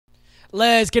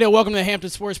Let's get it. Welcome to the Hampton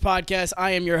Sports Podcast.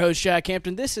 I am your host, Jack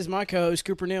Hampton. This is my co-host,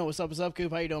 Cooper Neal. What's up,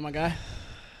 Coop? How you doing, my guy?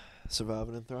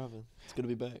 Surviving and thriving. It's good to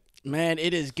be back. Man,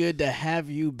 it is good to have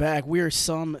you back. We are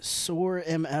some sore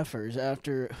MFers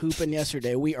after hooping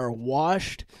yesterday. We are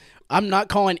washed. I'm not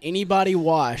calling anybody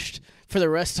washed for the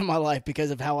rest of my life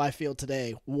because of how I feel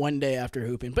today, one day after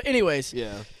hooping. But anyways.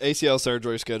 Yeah, ACL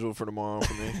surgery scheduled for tomorrow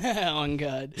for me. Oh,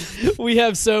 God. We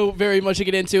have so very much to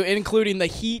get into, including the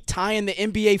Heat tying the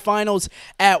NBA Finals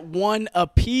at 1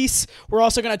 apiece. We're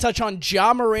also going to touch on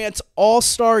Ja Morant's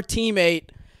all-star teammate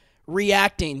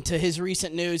reacting to his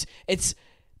recent news. It's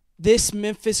this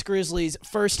Memphis Grizzlies'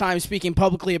 first time speaking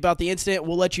publicly about the incident.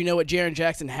 We'll let you know what Jaren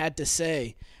Jackson had to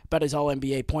say about his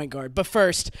All-NBA point guard. But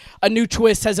first, a new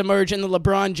twist has emerged in the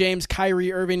Lebron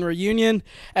James-Kyrie Irving reunion.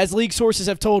 As league sources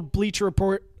have told Bleacher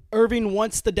Report, Irving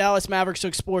wants the Dallas Mavericks to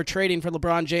explore trading for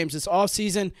LeBron James this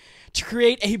offseason to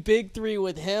create a big three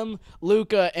with him,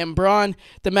 Luka, and Bron.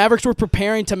 The Mavericks were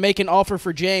preparing to make an offer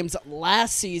for James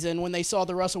last season when they saw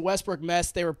the Russell Westbrook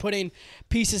mess. They were putting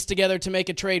pieces together to make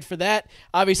a trade for that.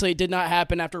 Obviously, it did not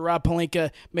happen after Rob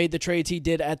Pelinka made the trades he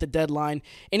did at the deadline.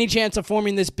 Any chance of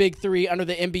forming this big three under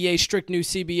the NBA's strict new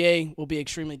CBA will be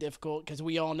extremely difficult because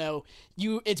we all know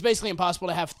it's basically impossible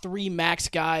to have three max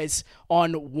guys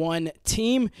on one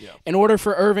team. Yeah. In order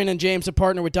for Irving and James to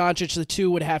partner with Doncic, the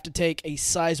two would have to take a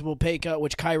sizable pay cut,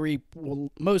 which Kyrie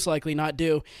will most likely not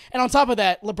do. And on top of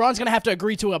that, LeBron's going to have to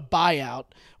agree to a buyout,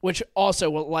 which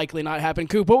also will likely not happen.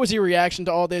 Coop, what was your reaction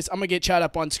to all this? I'm going to get chat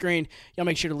up on screen. Y'all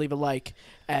make sure to leave a like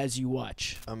as you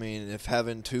watch. I mean, if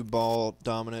having two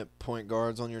ball-dominant point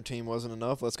guards on your team wasn't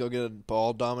enough, let's go get a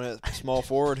ball-dominant small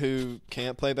forward who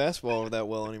can't play basketball that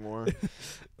well anymore.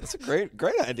 That's a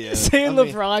great idea. Saying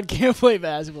LeBron can't play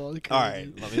basketball is crazy. All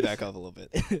right, let me back up a little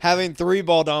bit. Having three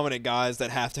ball-dominant guys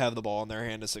that have to have the ball in their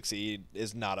hand to succeed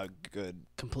is not a good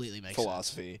completely makes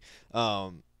philosophy.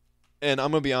 And I'm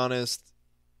going to be honest,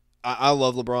 I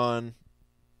love LeBron.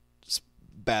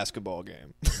 Basketball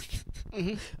game.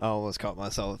 Mm-hmm. I almost caught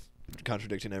myself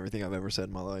contradicting everything I've ever said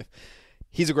in my life.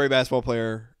 He's a great basketball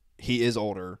player. He is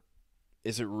older.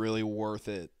 Is it really worth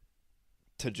it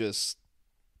to just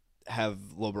have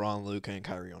LeBron, Luka, and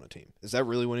Kyrie on a team? Is that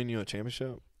really winning you a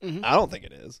championship? Mm-hmm. I don't think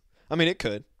it is. I mean, it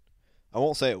could. I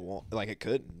won't say it won't. Like, it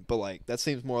couldn't. But, like, that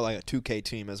seems more like a 2K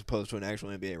team as opposed to an actual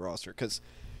NBA roster because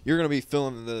you're going to be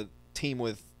filling the team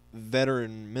with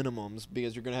veteran minimums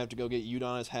because you're going to have to go get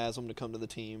Udonis Haslem to come to the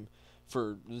team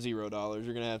for $0. You're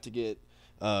going to have to get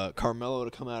Carmelo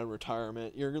to come out of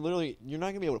retirement. You're not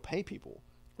going to be able to pay people.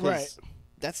 Right.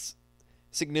 That's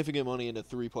significant money into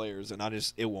three players, and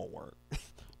it won't work.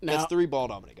 Now, that's three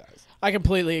ball-dominant guys. I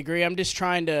completely agree. I'm just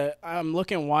I'm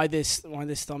looking why this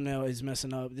thumbnail is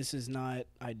messing up. This is not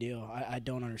ideal. I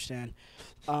don't understand.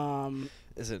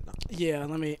 Is it not? Yeah,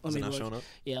 let me not look. Showing up?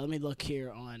 Yeah, let me look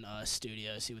here on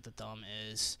Studio, see what the thumb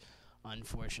is.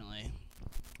 Unfortunately.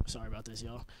 Sorry about this,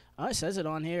 y'all. It says it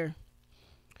on here.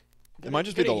 It might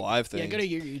just be the live thing. Yeah, go to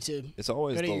your YouTube. It's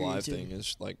always the live thing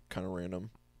is like kind of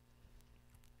random.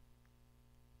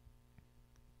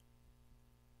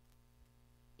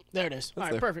 There it is. All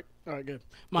right, perfect. All right, good.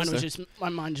 My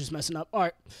mind just messing up. All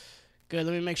right, good.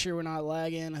 Let me make sure we're not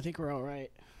lagging. I think we're all right.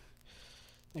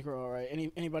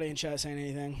 Anybody in chat saying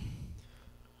anything?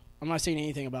 I'm not saying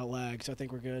anything about lag, so I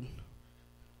think we're good.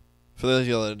 For those of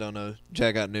y'all that don't know,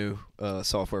 Jack got new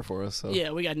software for us. So.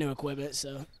 Yeah, we got new equipment,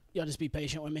 so y'all just be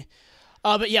patient with me.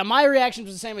 But yeah, my reaction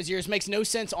was the same as yours. Makes no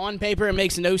sense on paper. It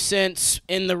makes no sense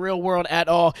in the real world at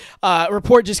all. A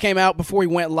report just came out before we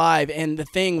went live, and the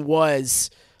thing was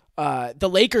the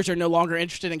Lakers are no longer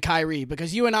interested in Kyrie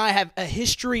because you and I have a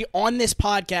history on this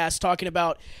podcast talking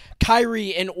about Kyrie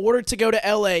in order to go to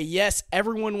LA. Yes,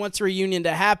 everyone wants a reunion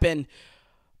to happen,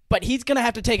 but he's going to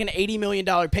have to take an $80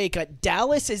 million pay cut.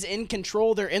 Dallas is in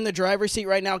control. They're in the driver's seat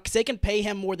right now because they can pay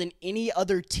him more than any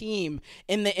other team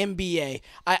in the NBA.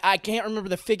 I can't remember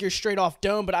the figure straight off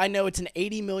dome, but I know it's an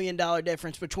 $80 million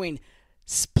difference between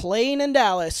playing in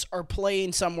Dallas or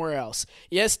playing somewhere else.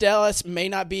 Yes, Dallas may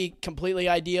not be completely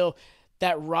ideal.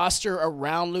 That roster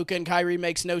around Luka and Kyrie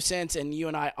makes no sense, and you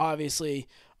and I obviously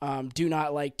do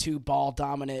not like two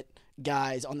ball-dominant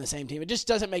guys on the same team. It just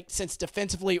doesn't make sense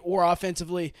defensively or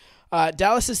offensively.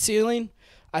 Dallas's ceiling,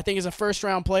 I think, is a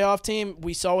first-round playoff team.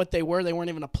 We saw what they were. They weren't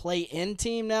even a play-in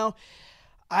team now.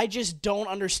 I just don't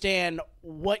understand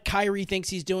what Kyrie thinks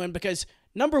he's doing because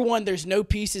number one, there's no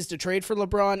pieces to trade for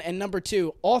LeBron, and number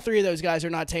two, all three of those guys are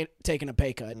not taking a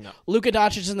pay cut. No. Luka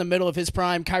Doncic is in the middle of his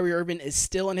prime. Kyrie Irving is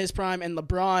still in his prime, and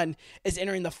LeBron is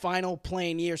entering the final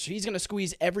playing year, so he's going to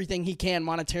squeeze everything he can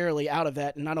monetarily out of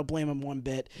that, and I don't blame him one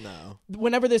bit. No.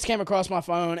 Whenever this came across my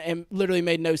phone, it literally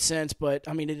made no sense, but,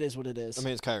 I mean, it is what it is. I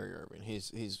mean, it's Kyrie Irving.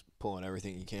 He's pulling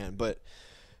everything he can, but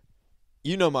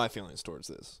you know my feelings towards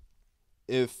this.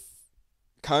 If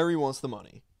Kyrie wants the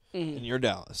money, and you're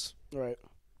Dallas, right.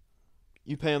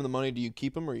 You pay him the money, do you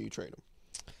keep him or you trade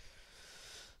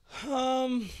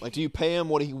him? Like, do you pay him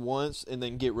what he wants and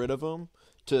then get rid of him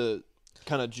to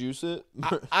kind of juice it?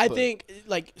 I think,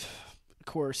 like, of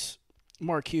course,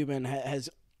 Mark Cuban has,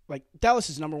 like,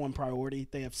 Dallas' number one priority,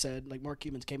 they have said. Like, Mark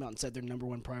Cuban's came out and said their number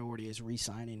one priority is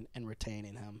re-signing and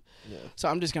retaining him. Yeah. So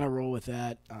I'm just going to roll with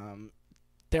that.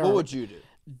 What would you do?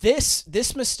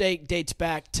 This mistake dates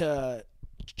back to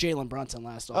Jalen Brunson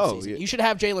last offseason. Yeah. You should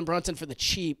have Jalen Brunson for the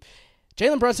cheap.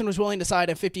 Jalen Brunson was willing to sign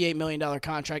a $58 million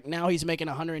contract. Now he's making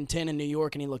 $110 in New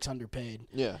York, and he looks underpaid.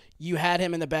 Yeah. You had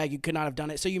him in the bag. You could not have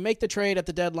done it. So you make the trade at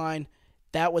the deadline.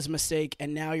 That was a mistake,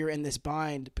 and now you're in this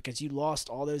bind because you lost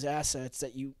all those assets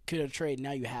that you could have traded.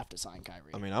 Now you have to sign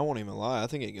Kyrie. I mean, I won't even lie. I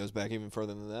think it goes back even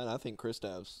further than that. I think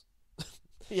Kristaps.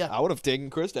 Yeah. I would have taken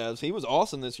Kristaps. He was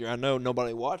awesome this year. I know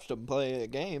nobody watched him play a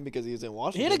game because he was in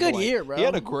Washington. He had a good year, bro. He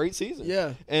had a great season.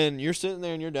 Yeah. And you're sitting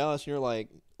there in your Dallas, and you're like,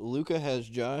 Luka has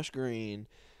Josh Green,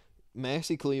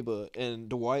 Maxi Kleba, and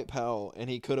Dwight Powell, and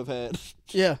he could have had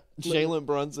Jalen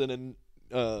Brunson and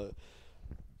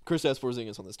Kristaps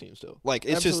Porzingis on this team still. Like,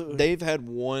 it's Absolutely. just they've had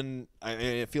one.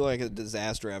 I feel like a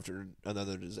disaster after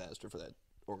another disaster for that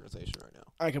organization right now.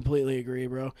 I completely agree,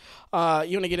 bro. You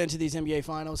want to get into these NBA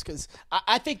finals? Because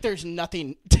I think there's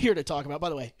nothing here to talk about. By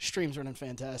the way, stream's running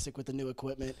fantastic with the new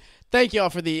equipment. Thank y'all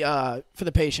for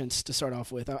the patience to start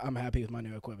off with. I'm happy with my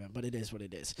new equipment, but it is what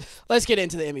it is. Let's get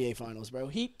into the NBA finals, bro.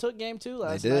 Heat took game 2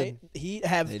 last night. Heat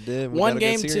have won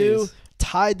game 2,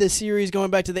 tied the series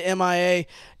going back to the MIA,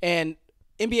 and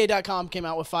NBA.com came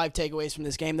out with 5 takeaways from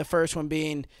this game. The first one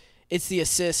being it's the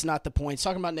assists, not the points.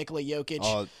 Talking about Nikola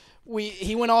Jokic.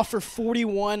 He went off for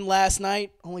 41 last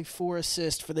night, only 4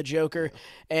 assists for the Joker,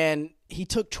 and he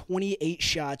took 28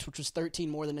 shots, which was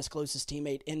 13 more than his closest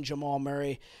teammate in Jamal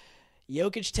Murray.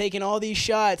 Jokic taking all these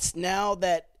shots now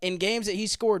that in games that he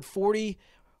scored 40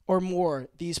 or more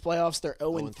these playoffs, they're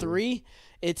 0-3.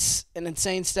 It's an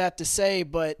insane stat to say,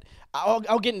 but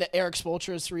I'll get into Eric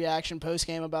Spoelstra's reaction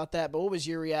post-game about that. But what was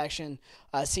your reaction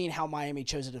seeing how Miami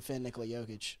chose to defend Nikola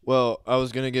Jokic? Well, I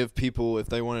was going to give people, if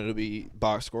they wanted to be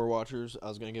box score watchers, I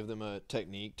was going to give them a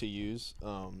technique to use.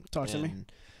 Talk to me.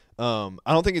 I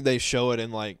don't think they show it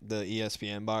in, like, the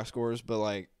ESPN box scores, but,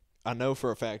 like, I know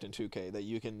for a fact in 2K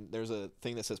that there's a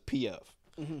thing that says PF,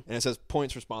 and it says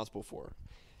points responsible for.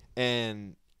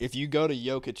 And if you go to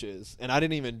Jokic's, and I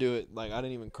didn't even do it, like, I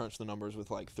didn't even crunch the numbers with,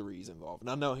 like, threes involved.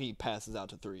 And I know he passes out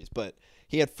to threes, but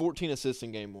he had 14 assists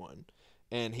in game 1,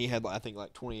 and he had, I think,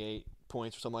 like 28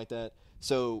 points or something like that.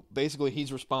 So, basically,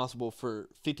 he's responsible for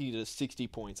 50 to 60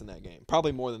 points in that game.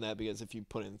 Probably more than that because if you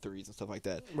put in threes and stuff like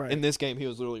that. Right. In this game, he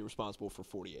was literally responsible for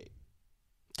 48.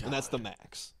 God. And that's the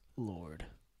max. Lord.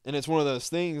 And it's one of those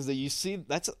things that you see,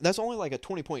 that's only like a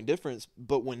 20-point difference,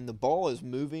 but when the ball is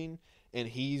moving and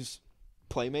he's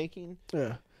playmaking,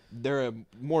 they're a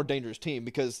more dangerous team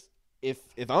because if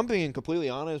I'm being completely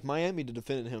honest, Miami to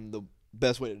defend him the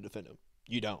best way to defend him.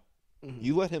 You don't.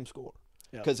 You let him score.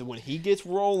 Because when he gets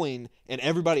rolling and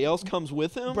everybody else comes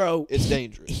with him, bro, it's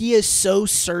dangerous. He is so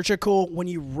surgical when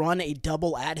you run a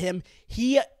double at him.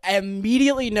 He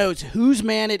immediately knows whose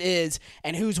man it is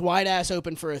and who's wide ass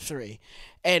open for a 3.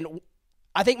 And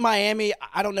I think Miami,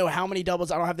 I don't know how many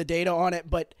doubles, I don't have the data on it,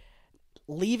 but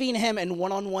leaving him in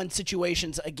one-on-one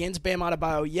situations against Bam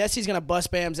Adebayo, yes, he's going to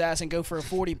bust Bam's ass and go for a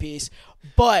 40-piece,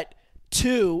 but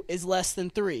 2 is less than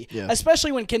 3. Yeah.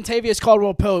 Especially when Kentavious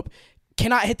Caldwell-Pope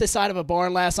cannot hit the side of a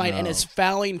barn last night and is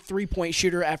fouling three-point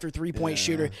shooter after three-point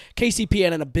shooter. KCP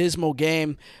had an abysmal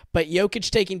game, but Jokic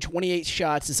taking 28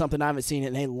 shots is something I haven't seen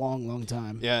in a long, long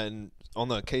time. Yeah, and on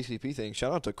the KCP thing,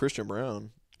 shout out to Christian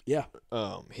Brown. Yeah.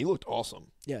 He looked awesome.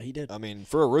 Yeah, he did. I mean,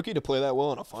 for a rookie to play that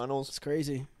well in a finals, it's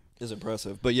crazy. Is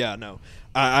impressive. But, yeah, no.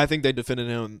 I think they defended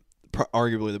him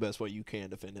arguably the best way you can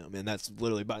defend him, and that's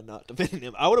literally by not defending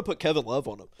him. I would have put Kevin Love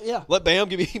on him. Yeah. Let Bam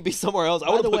be somewhere else. I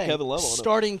would have put Kevin Love on him.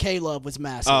 Starting K-Love was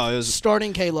massive.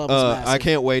 Starting K-Love was massive. I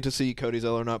can't wait to see Cody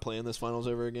Zeller not play in this finals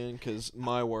ever again because,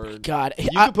 my word. God. You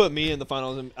could put me in the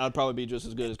finals, and I'd probably be just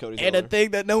as good as Cody Zeller. And a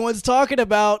thing that no one's talking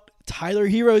about, Tyler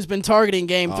Hero's been targeting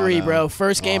Game 3, bro.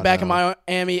 First game back in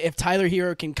Miami. If Tyler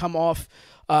Hero can come off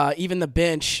even the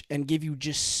bench, and give you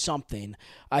just something,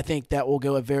 I think that will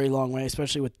go a very long way,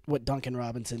 especially with what Duncan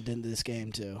Robinson did in this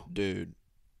game too. Dude,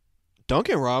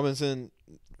 Duncan Robinson,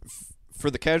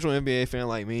 for the casual NBA fan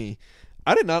like me,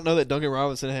 I did not know that Duncan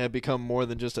Robinson had become more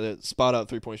than just a spot-up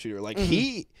three-point shooter. Like,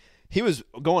 he was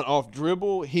going off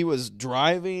dribble. He was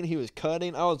driving. He was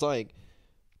cutting. I was like,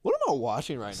 what am I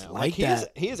watching right now? Like he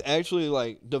has actually,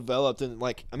 like, developed and,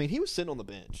 like, I mean, he was sitting on the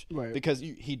bench because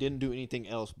he didn't do anything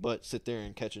else but sit there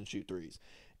and catch and shoot threes.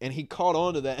 And he caught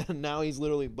on to that, and now he's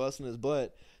literally busting his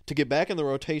butt to get back in the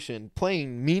rotation,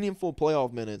 playing meaningful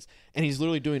playoff minutes, and he's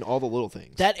literally doing all the little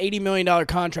things. That $80 million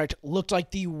contract looked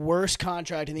like the worst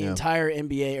contract in the entire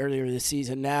NBA earlier this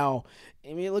season. Now,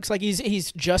 I mean, it looks like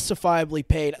he's justifiably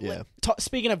paid. Yeah.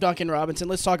 Speaking of Duncan Robinson,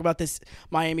 let's talk about this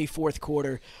Miami fourth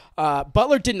quarter.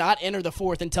 Butler did not enter the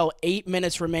fourth until 8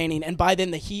 minutes remaining, and by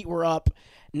then the Heat were up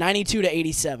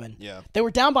 92-87. Yeah. They were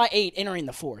down by 8 entering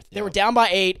the fourth. They were down by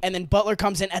 8, and then Butler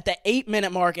comes in at the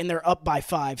 8-minute mark, and they're up by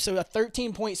 5. So a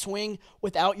 13-point swing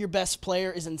without your best player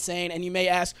is insane. And you may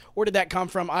ask, where did that come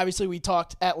from? Obviously, we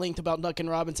talked at length about Duncan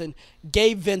Robinson.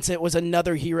 Gabe Vincent was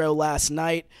another hero last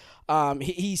night. I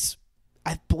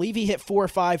believe he hit 4 or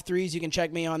 5 threes. You can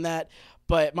check me on that.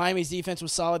 But Miami's defense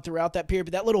was solid throughout that period.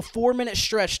 But that little 4-minute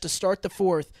stretch to start the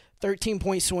fourth,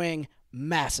 13-point swing,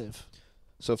 massive.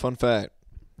 So, fun fact.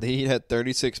 The Heat had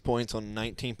 36 points on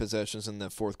 19 possessions in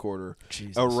that fourth quarter.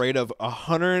 Jesus. A rate of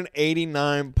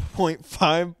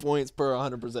 189.5 points per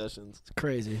 100 possessions.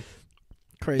 Crazy.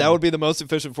 That would be the most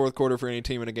efficient fourth quarter for any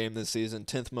team in a game this season.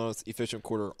 10th most efficient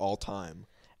quarter all time.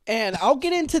 And I'll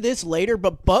get into this later,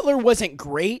 but Butler wasn't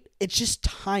great. It's just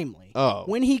timely. Oh.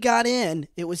 When he got in,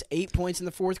 it was 8 points in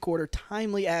the fourth quarter,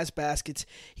 timely as baskets.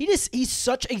 He's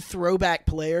such a throwback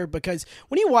player because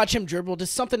when you watch him dribble,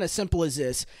 just something as simple as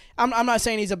this. I'm not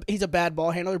saying he's a bad ball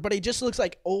handler, but he just looks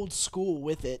like old school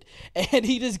with it. And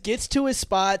he just gets to his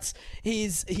spots. He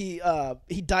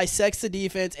dissects the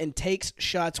defense and takes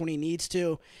shots when he needs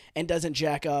to and doesn't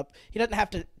jack up. He doesn't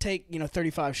have to take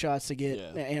 35 shots to get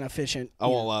an efficient. I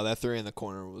won't lie, that three in the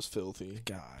corner was filthy.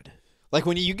 God. Like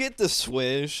when you get the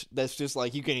swish, that's just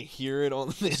like you can hear it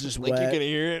on this. Just like wet. you can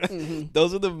hear it. Mm-hmm.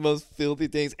 Those are the most filthy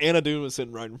things. And a dude was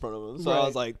sitting right in front of him. So Right. I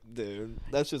was like, dude,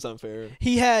 that's just unfair.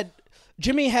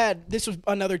 Jimmy had, this was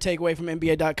another takeaway from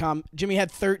NBA.com. Jimmy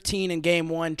had 13 in game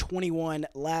 1, 21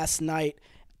 last night.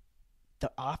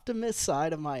 The optimist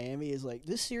side of Miami is like,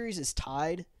 this series is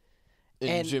tied.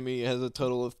 And Jimmy has a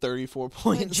total of 34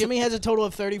 points. Jimmy has a total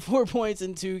of 34 points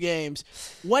in 2 games.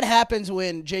 What happens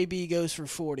when JB goes for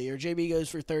 40 or JB goes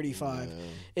for 35? Yeah.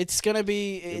 It's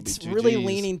really Gs.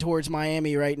 leaning towards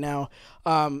Miami right now.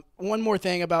 One more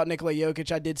thing about Nikola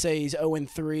Jokic. I did say he's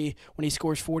 0-3 when he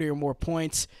scores 40 or more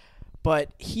points.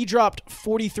 But he dropped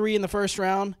 43 in the first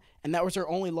round, and that was their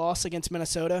only loss against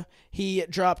Minnesota. He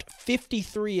dropped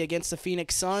 53 against the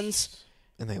Phoenix Suns.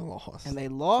 And they lost.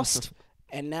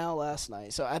 And now last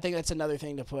night. So I think that's another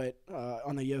thing to put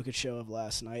on the Jokic show of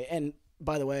last night. And,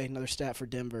 by the way, another stat for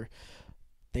Denver.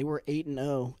 They were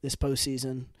 8-0 this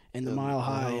postseason in the Mile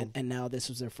High, and now this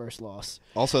was their first loss.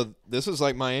 Also, this is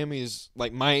like Miami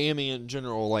in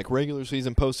general, like regular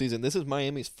season, postseason. This is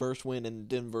Miami's first win in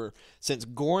Denver since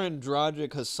Goran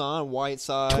Dragic, Hassan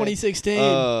Whiteside.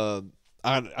 2016.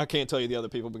 I can't tell you the other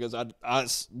people because I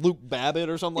Luke Babbitt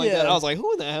or something like that. I was like,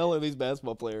 who in the hell are these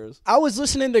basketball players? I was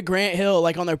listening to Grant Hill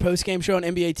on their post-game show on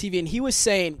NBA TV, and he was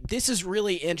saying this is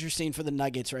really interesting for the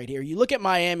Nuggets right here. You look at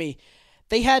Miami,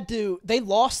 they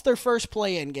lost their first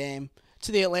play-in game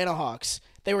to the Atlanta Hawks.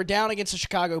 They were down against the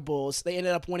Chicago Bulls. They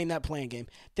ended up winning that play-in game.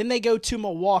 Then they go to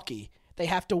Milwaukee. They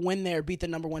have to win there, beat the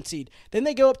number 1 seed. Then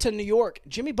they go up to New York.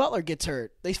 Jimmy Butler gets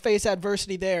hurt. They face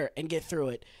adversity there and get through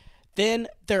it. Then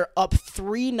they're up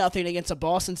 3-0 against the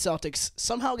Boston Celtics,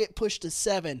 somehow get pushed to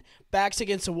 7, backs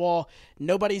against the wall.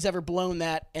 Nobody's ever blown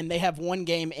that, and they have one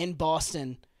game in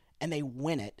Boston, and they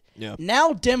win it. Yeah.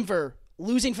 Now Denver,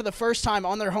 losing for the first time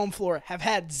on their home floor, have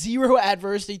had 0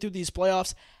 adversity through these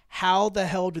playoffs. How the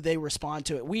hell do they respond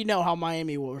to it? We know how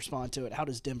Miami will respond to it. How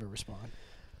does Denver respond?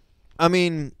 I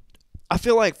mean, I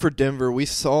feel like for Denver, we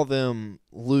saw them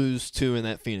lose 2 in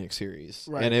that Phoenix series.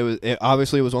 Right. And it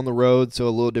obviously was on the road, so a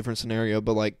little different scenario.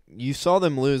 But, like, you saw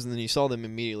them lose, and then you saw them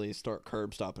immediately start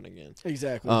curb stopping again.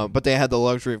 Exactly. But they had the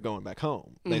luxury of going back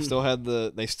home. Mm-hmm.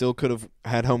 They still could have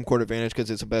had home court advantage because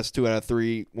it's a best 2 out of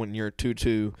 3 when you're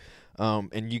 2-2,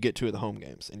 and you get 2 of the home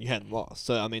games, and you hadn't lost.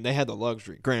 So, I mean, they had the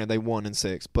luxury. Granted, they won in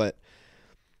 6, but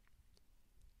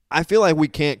I feel like we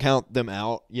can't count them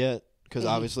out yet because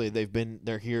obviously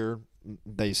they're here.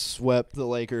 They swept the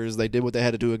Lakers. They did what they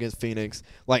had to do against Phoenix.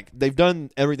 Like, they've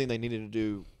done everything they needed to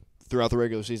do throughout the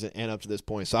regular season and up to this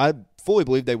point. So I fully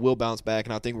believe they will bounce back,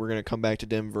 and I think we're going to come back to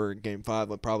Denver in Game 5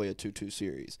 with probably a 2-2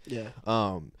 series. Yeah.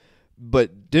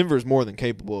 But Denver's more than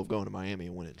capable of going to Miami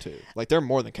and winning too. Like they're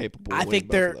more than capable. I of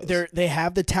think winning both of those. they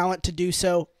have the talent to do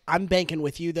so. I'm banking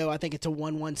with you though. I think it's a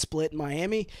 1-1 split in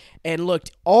Miami. And look,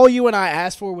 all you and I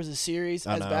asked for was a series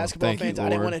as basketball fans. I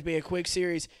didn't want it to be a quick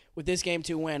series. With this Game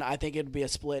 2 win, I think it would be a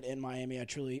split in Miami. I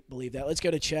truly believe that. Let's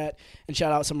go to chat and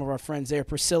shout out some of our friends there: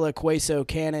 Priscilla, Queso,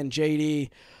 Cannon,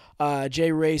 JD,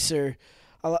 Jay Racer,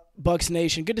 Bucks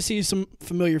Nation. Good to see some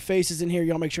familiar faces in here.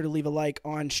 Y'all make sure to leave a like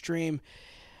on stream.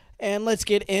 And let's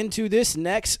get into this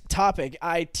next topic.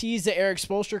 I teased the Eric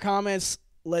Spoelstra comments.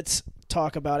 Let's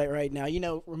talk about it right now. You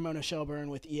know, Ramona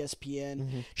Shelburne with ESPN.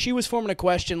 Mm-hmm. She was forming a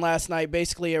question last night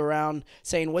basically around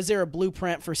saying, was there a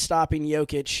blueprint for stopping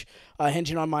Jokic,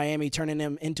 hinging on Miami, turning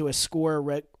him into a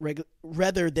scorer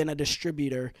rather than a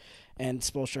distributor? And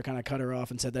Spoelstra kind of cut her off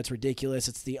and said, that's ridiculous.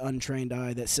 It's the untrained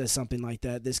eye that says something like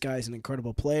that. This guy's an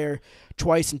incredible player.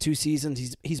 Twice in 2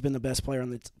 seasons, he's been the best player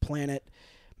on the planet.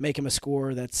 Make him a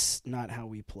scorer. That's not how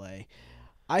we play.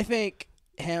 I think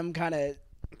him kind of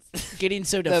getting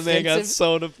so defensive. That man got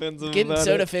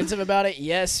so defensive about it.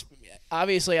 Yes,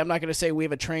 obviously, I'm not going to say we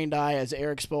have a trained eye as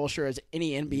Eric Spoelstra as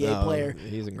any NBA player.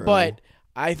 He's incredible. But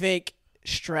I think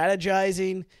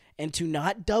strategizing and to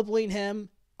not doubling him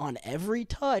on every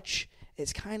touch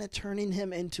is kind of turning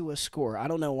him into a scorer. I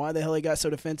don't know why the hell he got so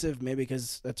defensive. Maybe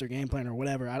because that's their game plan or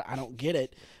whatever. I don't get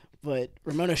it. But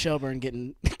Ramona Shelburne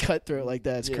getting cut through it like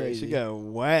that is crazy. She got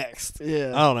waxed. Yeah.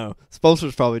 I don't know.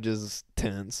 Spoelstra's probably just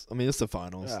tense. I mean, it's the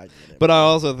finals. But I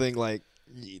also think, like,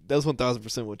 that's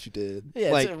 1,000% what you did.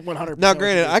 Yeah, like, it's 100%. Now,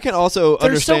 granted, I can also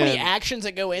understand. There's so many actions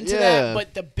that go into that,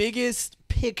 but the biggest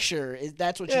picture is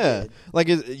that's what you did. Like,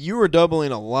 you were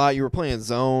doubling a lot. You were playing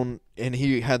zone, and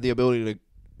he had the ability to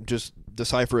just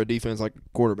decipher a defense like a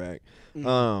quarterback.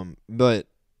 Mm-hmm. But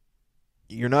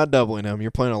you're not doubling him. You're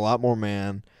playing a lot more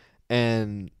man.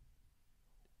 And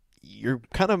you're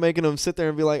kind of making him sit there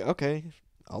and be like, okay,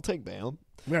 I'll take Bam.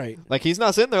 Right. Like, he's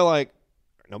not sitting there like,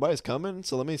 nobody's coming,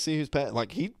 so let me see who's pat.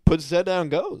 Like, he puts his head down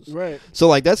and goes. Right. So,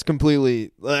 like, that's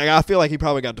completely – like, I feel like he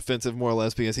probably got defensive more or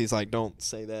less because he's like, don't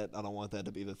say that. I don't want that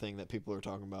to be the thing that people are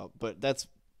talking about. But that's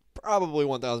probably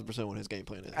 1,000% what his game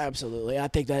plan is. Absolutely. I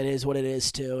think that is what it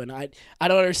is, too. And I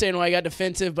don't understand why he got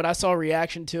defensive, but I saw a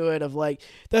reaction to it of like,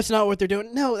 that's not what they're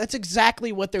doing. No, that's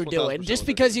exactly what they're doing. Just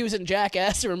because he was in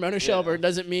Jackass or Ramona Shelburne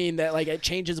doesn't mean that like it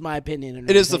changes my opinion.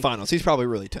 It is the finals. He's probably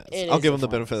really tense. I'll give him the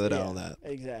benefit of the doubt on that.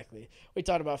 Exactly. We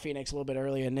talked about Phoenix a little bit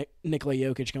earlier. Nikola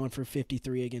Jokic going for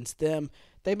 53 against them.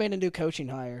 They made a new coaching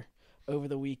hire over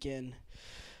the weekend.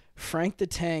 Frank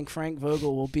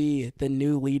Vogel will be the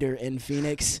new leader in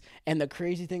Phoenix. And the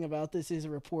crazy thing about this is a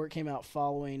report came out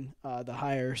following the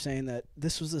hire saying that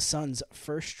this was the Suns'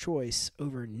 first choice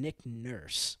over Nick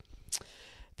Nurse.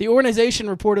 The organization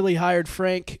reportedly hired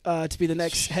Frank to be the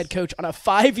next head coach on a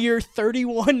 5-year,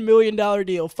 $31 million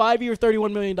deal. 5-year,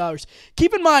 $31 million.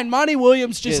 Keep in mind, Monty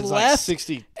Williams just left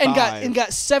and got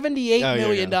 $78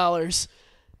 million.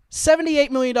 $78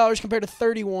 million compared to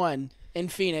 31 in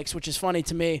Phoenix, which is funny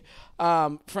to me.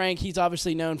 Frank, he's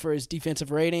obviously known for his defensive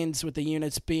ratings, with the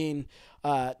units being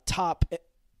top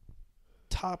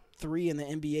 3 in the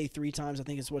NBA 3 times, I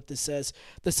think is what this says.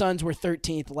 The Suns were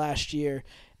 13th last year,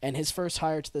 and his first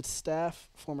hire to the staff,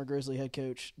 former Grizzly head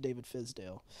coach David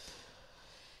Fizdale.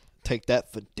 Take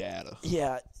that for data.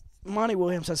 Yeah, Monty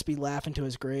Williams has to be laughing to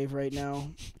his grave right now.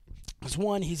 Because,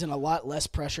 1, he's in a lot less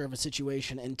pressure of a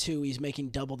situation, and 2, he's making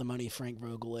double the money Frank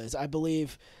Vogel is. I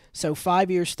believe, so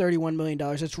 5 years, $31 million.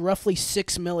 That's roughly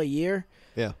 $6 million a year.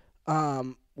 Yeah.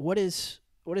 What is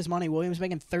Monty Williams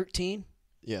making, 13?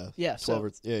 Yeah. Yeah.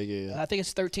 12 yeah. I think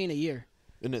it's 13 a year.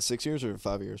 Isn't it 6 years or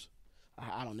 5 years?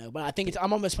 I don't know, but I think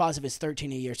I'm almost positive it's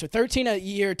 13 a year. So 13 a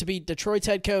year to be Detroit's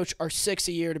head coach, or 6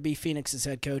 a year to be Phoenix's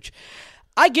head coach.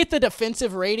 I get the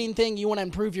defensive rating thing. You want to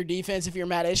improve your defense if you're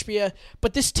Matt Ishbia,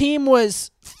 but this team was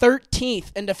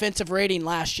 13th in defensive rating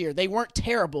last year. They weren't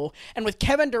terrible, and with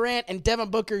Kevin Durant and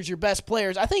Devin Booker as your best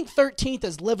players, I think 13th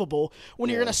is livable when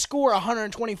you're going to score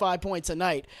 125 points a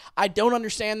night. I don't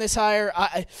understand this hire.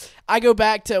 I go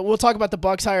back to, we'll talk about the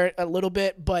Bucks hire a little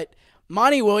bit, but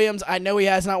Monty Williams, I know he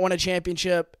has not won a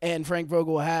championship, and Frank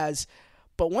Vogel has.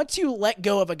 But once you let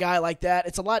go of a guy like that,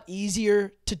 it's a lot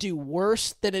easier to do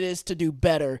worse than it is to do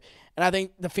better. And I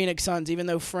think the Phoenix Suns, even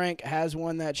though Frank has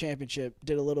won that championship,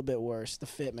 did a little bit worse. The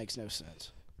fit makes no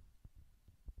sense.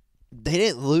 They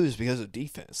didn't lose because of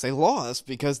defense. They lost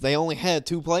because they only had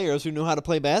 2 players who knew how to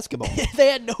play basketball.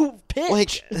 They had no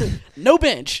bench. No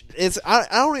bench.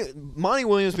 Monty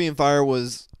Williams being fired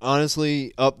was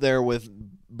honestly up there with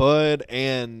Bud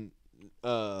and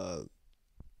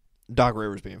Doc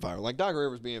Rivers being fired. Like, Doc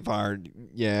Rivers being fired,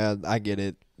 yeah, I get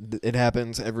it. It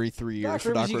happens every 3 years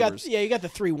for Doc Rivers. You got the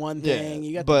 3-1 thing.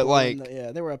 You got but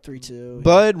they were up 3-2.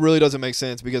 But it really doesn't make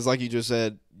sense because, like you just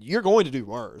said, you're going to do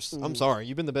worse. I'm sorry.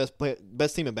 You've been the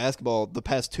best team in basketball the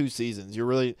past 2 seasons.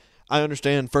 I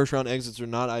understand first-round exits are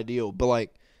not ideal, but,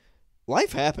 like,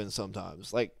 life happens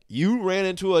sometimes. Like, you ran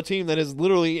into a team that is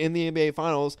literally in the NBA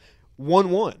Finals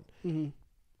 1-1. Mm-hmm.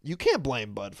 You can't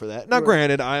blame Bud for that. Now,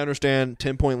 granted, I understand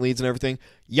 10-point leads and everything.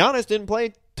 Giannis didn't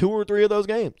play 2 or 3 of those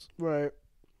games. Right.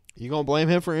 You going to blame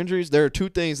him for injuries? There are 2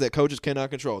 things that coaches cannot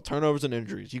control, turnovers and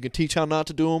injuries. You can teach how not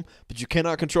to do them, but you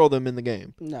cannot control them in the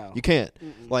game. No. You can't.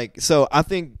 Like, so I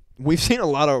think we've seen a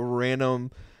lot of random,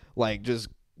 like, just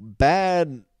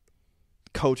bad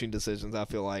coaching decisions, I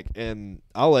feel like. And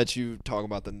I'll let you talk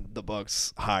about the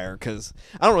Bucks hire because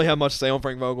I don't really have much to say on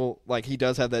Frank Vogel. Like, he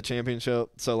does have that championship,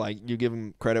 so, like, you give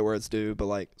him credit where it's due, but,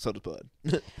 like, so does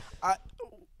Bud.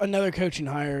 Another coaching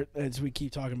hire, as we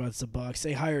keep talking about, is the Bucks.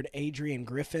 They hired Adrian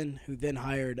Griffin, who then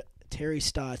hired Terry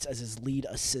Stotts as his lead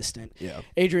assistant. Yeah.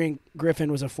 Adrian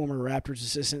Griffin was a former Raptors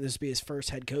assistant. This would be his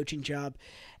first head coaching job.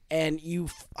 And you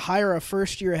hire a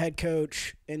first-year head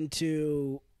coach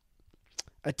into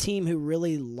a team who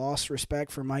really lost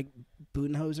respect for Mike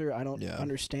Budenholzer. I don't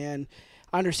understand.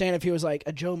 I understand if he was like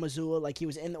a Joe Mazzulla, like he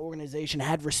was in the organization,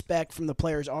 had respect from the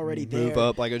players already there. Move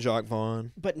up like a Jacques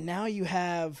Vaughn. But now you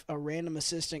have a random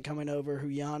assistant coming over who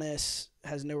Giannis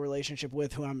has no relationship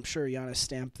with, who I'm sure Giannis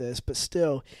stamped this, but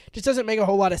still, just doesn't make a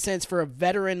whole lot of sense for a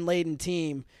veteran-laden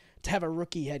team to have a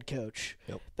rookie head coach.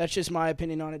 Yep. That's just my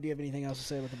opinion on it. Do you have anything else to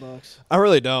say about the Bucks? I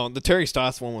really don't. The Terry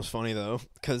Stotts one was funny though,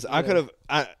 because I could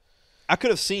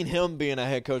have seen him being a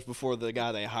head coach before the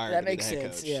guy they hired. That to be makes the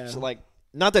head sense. coach. Yeah. So like,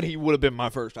 not that he would have been my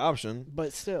first option,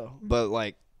 but still. But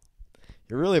like,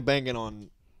 you're really banking on.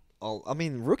 I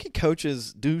mean, rookie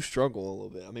coaches do struggle a little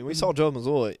bit. I mean, we saw Joe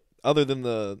Mazzulla. Other than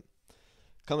the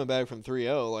coming back from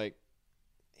 3-0, like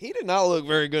he did not look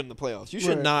very good in the playoffs. You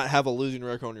should not have a losing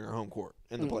record on your home court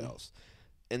in the playoffs.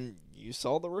 And you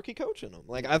saw the rookie coach in them.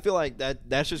 Like I feel like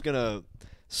that's just gonna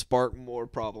spark more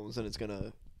problems than it's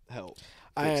gonna help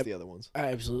fix the other ones. I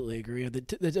absolutely agree.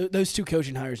 Those 2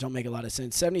 coaching hires don't make a lot of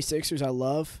sense. 76ers I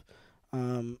love.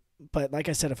 But like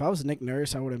I said, if I was Nick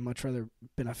Nurse, I would have much rather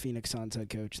been a Phoenix Suns head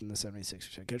coach than the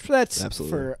 76ers head coach. But that's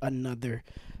for another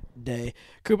day.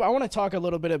 Coop, I want to talk a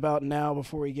little bit about now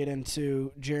before we get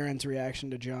into Jaren's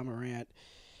reaction to Ja Morant.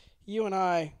 You and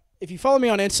I, if you follow me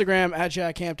on Instagram at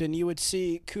Jack Hampton, you would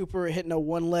see Cooper hitting a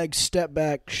one-leg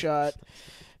step-back shot.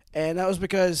 And that was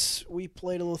because we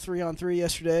played a little 3-on-3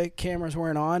 yesterday. Cameras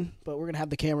weren't on, but we're going to have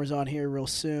the cameras on here real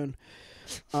soon.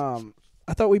 I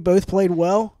thought we both played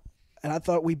well, and I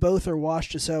thought we both are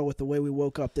washed as hell with the way we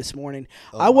woke up this morning.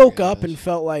 I woke up and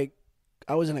felt like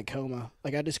I was in a coma.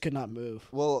 Like, I just could not move.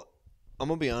 Well, I'm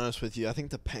going to be honest with you. I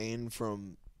think the pain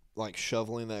from, like,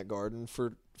 shoveling that garden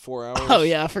for 4 hours. Oh,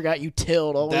 yeah, I forgot you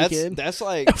tilled all weekend. That's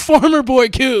like... Farmer boy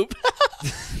Coop.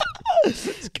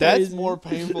 That's more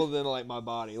painful than like my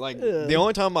body. Like the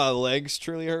only time my legs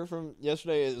truly hurt from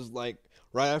yesterday is like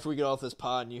right after we get off this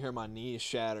pod and you hear my knees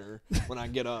shatter when I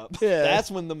get up. That's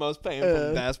when the most pain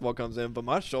from basketball comes in. But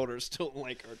my shoulders still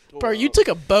like are. Bro, you took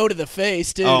a bow to the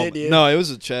face, too, didn't you? No, it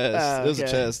was a chest. It was a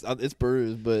chest. It's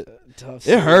bruised, but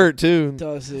it hurt too.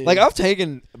 Like I've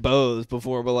taken bows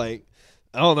before, but like.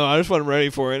 I don't know. I just wasn't ready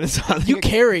for it. You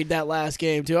carried that last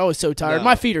game, too. I was so tired. No.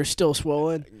 My feet are still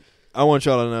swollen. I want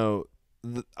y'all to know,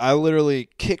 I literally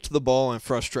kicked the ball in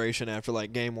frustration after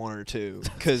like game 1 or 2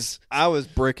 because I was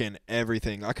bricking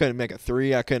everything. I couldn't make a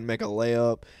 3. I couldn't make a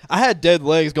layup. I had dead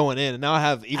legs going in, and now I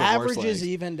have even worse legs. Averages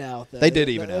evened out, though. They did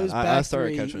even out. I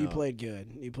started catching up. You played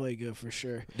good. You played good for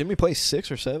sure. Didn't we play 6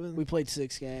 or 7? We played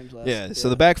 6 games last year. So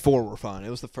the back 4 were fine. It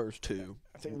was the first 2.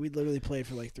 I think we literally played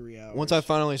for like 3 hours. Once I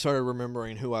finally started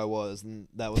remembering who I was, and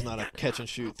that was not a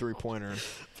catch-and-shoot three-pointer.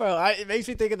 Bro, it makes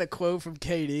me think of the quote from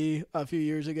KD a few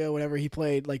years ago whenever he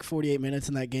played like 48 minutes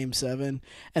in that Game 7.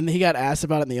 And he got asked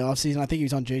about it in the offseason. I think he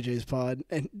was on JJ's pod.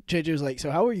 And JJ was like,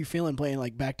 so how were you feeling playing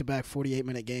like back-to-back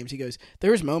 48-minute games? He goes, there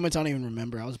was moments I don't even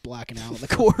remember. I was blacking out on the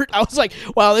court. I was like,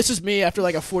 wow, this is me after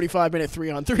like a 45-minute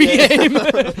 3-on-3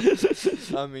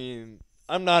 game. I mean,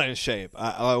 I'm not in shape.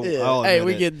 Hey,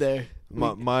 we get there.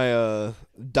 My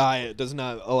diet does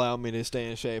not allow me to stay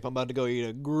in shape. I'm about to go eat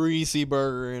a greasy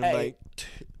burger in like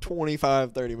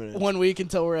 25, 30 minutes. 1 week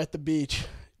until we're at the beach.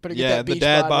 Better get that the beach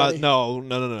dad bod. No.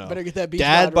 Better get that beach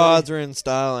dad bod bods are in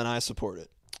style, and I support it.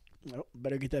 Nope.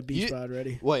 Better get that beach bod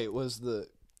ready. Wait, was the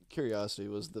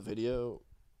video?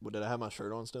 Did I have my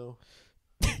shirt on still?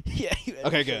 Yeah.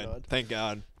 Okay, good. On. Thank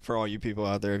God for all you people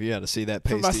out there. If you had to see that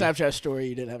pasty. For my Snapchat story,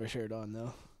 you didn't have a shirt on,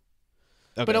 though.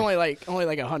 Okay. But only like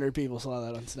 100 people saw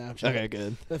that on Snapchat. Okay,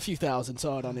 good. A few thousand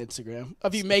saw it on Instagram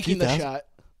of you making the thousand? shot.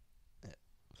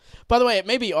 By the way, it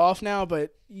may be off now,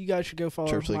 but you guys should go follow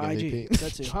Church League my IG. MVP.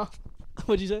 That's it, huh?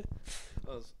 What'd you say?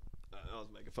 I was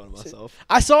making fun of myself.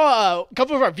 I saw a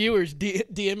couple of our viewers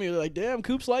DM me like, "Damn,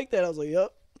 Coop's like that." I was like,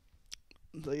 "Yep."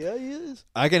 I was like, "Yeah, he is."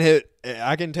 I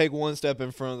can take one step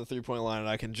in front of the 3-point line and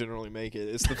I can generally make it.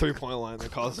 It's the 3-point line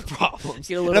that causes problems.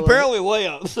 And apparently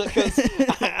layups, because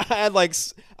I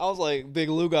was like Big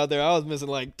Luke out there. I was missing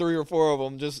like 3 or 4 of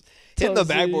them, just hitting the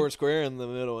backboard square in the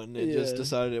middle, and it just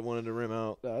decided it wanted to rim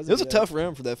out. It was a tough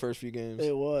rim for that first few games.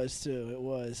 It was too. It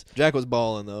was. Jack was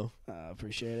balling though. I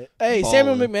appreciate it. Hey,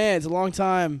 Samuel McMahon's a long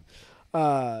time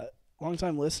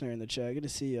listener in the chat. Good to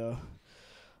see y'all.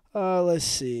 Let's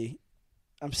see.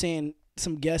 I'm seeing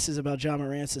some guesses about Ja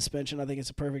Morant's suspension. I think it's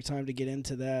a perfect time to get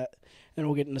into that. And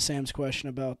we'll get into Sam's question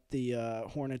about the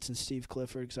Hornets and Steve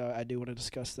Clifford, because I do want to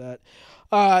discuss that.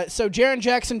 So Jaren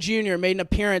Jackson Jr. made an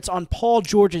appearance on Paul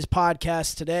George's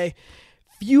podcast today.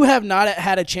 If you have not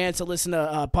had a chance to listen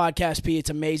to Podcast P,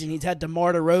 it's amazing. He's had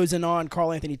DeMar DeRozan on,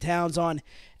 Karl Anthony Towns on,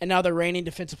 and now the reigning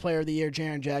Defensive Player of the Year,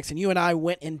 Jaren Jackson. You and I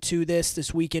went into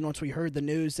this weekend once we heard the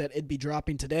news that it'd be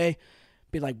dropping today.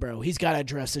 Be like, bro, he's got to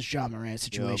address this Ja Morant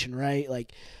situation, right?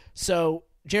 Like, so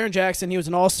Jaren Jackson, he was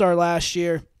an all-star last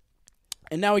year,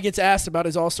 and now he gets asked about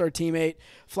his all-star teammate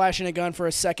flashing a gun for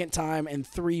a second time in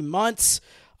 3 months.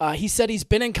 He said he's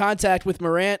been in contact with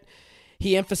Morant.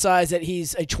 He emphasized that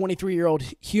he's a 23-year-old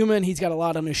human. He's got a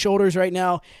lot on his shoulders right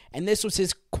now. And this was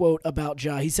his quote about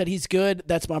Ja. He said, he's good.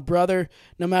 That's my brother.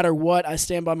 No matter what, I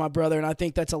stand by my brother. And I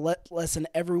think that's a lesson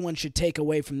everyone should take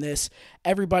away from this.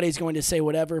 Everybody's going to say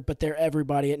whatever, but they're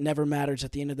everybody. It never matters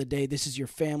at the end of the day. This is your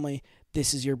family.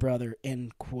 This is your brother,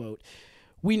 end quote.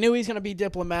 We knew he's going to be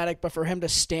diplomatic, but for him to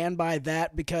stand by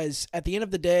that, because at the end of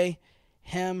the day,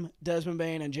 him, Desmond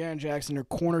Bane, and Jaren Jackson are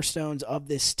cornerstones of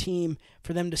this team.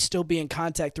 For them to still be in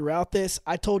contact throughout this,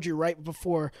 I told you right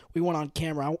before we went on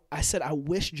camera, I said I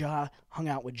wish Ja hung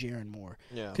out with Jaren more.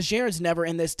 Yeah. Because Jaren's never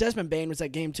in this. Desmond Bane was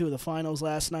at Game 2 of the Finals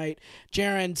last night.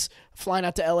 Jaren's flying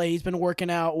out to L.A. He's been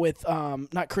working out with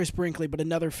not Chris Brinkley, but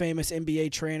another famous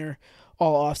NBA trainer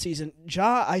all offseason.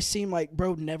 Ja, I seem like,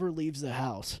 bro, never leaves the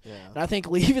house. Yeah. And I think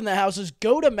leaving the house is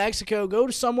go to Mexico, go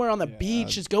to somewhere on the beach,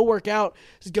 just go work out,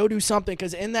 just go do something.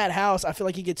 Because in that house, I feel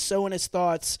like he gets so in his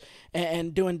thoughts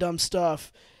and doing dumb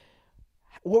stuff.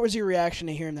 What was your reaction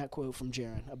to hearing that quote from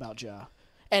Jaren about Ja?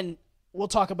 And we'll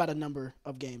talk about a number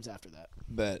of games after that.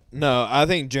 But no, I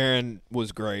think Jaren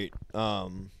was great.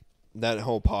 That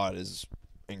whole pod is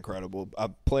incredible.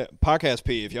 Podcast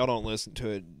P, if y'all don't listen to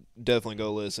it, definitely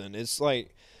go listen. It's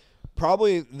like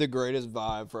probably the greatest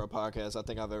vibe for a podcast I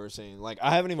think I've ever seen. Like,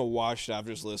 I haven't even watched it. I've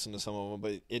just listened to some of them,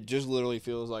 but it just literally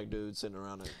feels like dudes sitting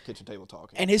around a kitchen table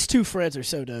talking. And his two friends are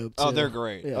so dope, too. Oh, they're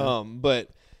great. Yeah.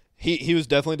 But he was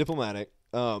definitely diplomatic.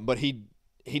 But he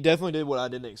definitely did what I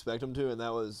didn't expect him to, and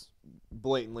that was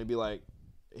blatantly be like,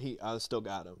 I still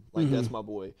got him. Like, that's my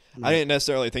boy. Mm-hmm. I didn't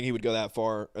necessarily think he would go that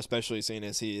far, especially seeing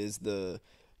as he is the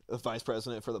vice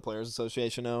president for the Players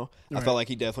Association now. Right. I felt like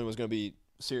he definitely was going to be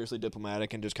seriously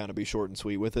diplomatic and just kind of be short and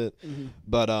sweet with it. Mm-hmm.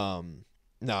 But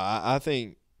no, I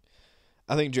think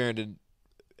Jaren did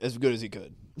as good as he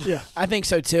could. Yeah, I think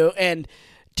so too. And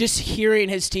just hearing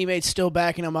his teammates still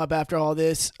backing him up after all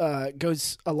this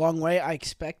goes a long way. I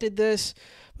expected this,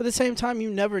 but at the same time,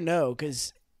 you never know,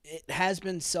 because it has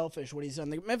been selfish what he's done.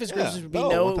 The Memphis Grizzlies would be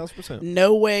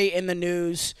no way in the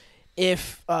news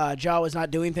if Ja was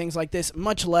not doing things like this,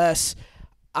 much less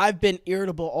I've been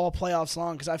irritable all playoffs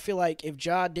long, because I feel like if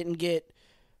Ja didn't get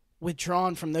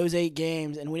withdrawn from those 8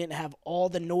 games and we didn't have all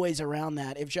the noise around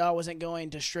that, if Ja wasn't going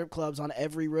to strip clubs on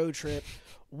every road trip,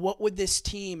 what would this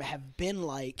team have been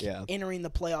like entering the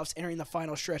playoffs, entering the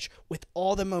final stretch with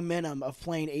all the momentum of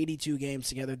playing 82 games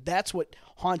together? That's what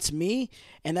haunts me,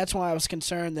 and that's why I was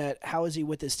concerned that how is he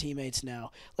with his teammates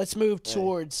now? Let's move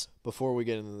towards – Before we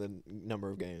get into the number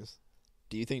of games,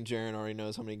 do you think Jaren already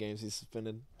knows how many games he's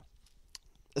suspended?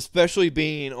 Especially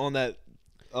being on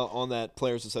that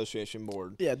Players Association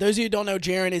board. Yeah, those of you who don't know,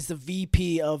 Jaren is the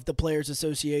VP of the Players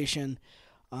Association.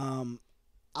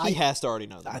 He has to already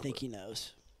know that. I think he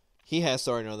knows. He has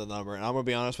to already know the number, and I'm going to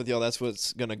be honest with y'all, that's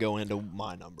what's going to go into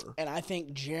my number. And I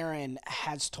think Jaren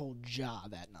has told Ja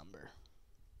that number.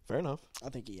 Fair enough. I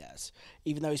think he has.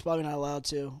 Even though he's probably not allowed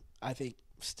to, I think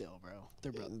still, bro.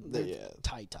 They're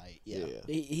tight. Yeah.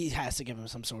 He has to give him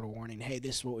some sort of warning. Hey,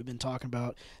 this is what we've been talking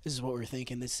about. This is what we're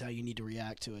thinking. This is how you need to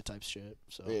react to it type shit.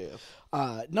 So,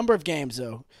 number of games,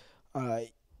 though.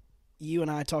 You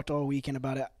and I talked all weekend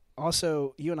about it.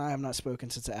 Also, you and I have not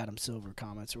spoken since the Adam Silver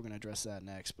comments. We're going to address that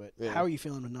next. But how are you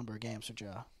feeling with number of games for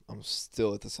Ja? I'm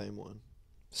still at the same one.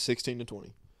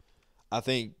 16-20. I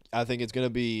think it's going to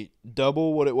be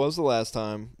double what it was the last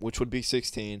time, which would be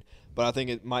 16. But I think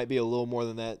it might be a little more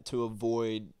than that to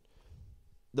avoid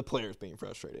the players being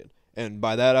frustrated. And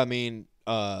by that I mean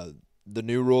the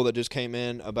new rule that just came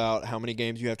in about how many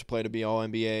games you have to play to be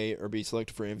All-NBA or be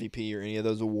selected for MVP or any of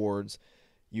those awards.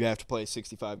 You have to play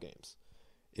 65 games.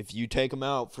 If you take him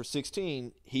out for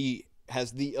 16, he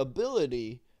has the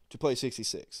ability to play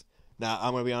 66. Now,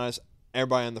 I'm going to be honest.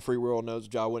 Everybody in the free world knows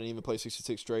Ja wouldn't even play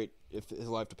 66 straight if his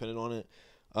life depended on it.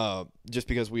 Just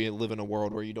because we live in a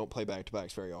world where you don't play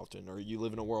back-to-backs very often, or you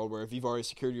live in a world where if you've already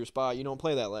secured your spot, you don't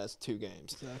play that last 2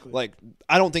 games. Exactly. Like,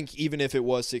 I don't think even if it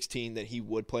was 16 that he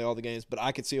would play all the games, but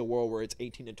I could see a world where it's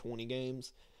 18 to 20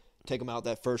 games, take him out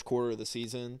that first quarter of the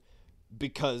season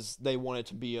because they want it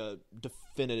to be a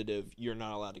definitive, you're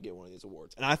not allowed to get one of these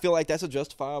awards. And I feel like that's a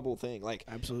justifiable thing. Like,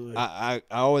 absolutely. I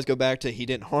always go back to he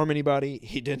didn't harm anybody.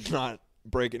 He did not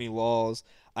break any laws.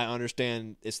 I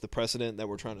understand it's the precedent that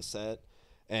we're trying to set,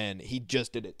 and he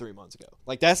just did it 3 months ago.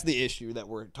 Like, that's the issue that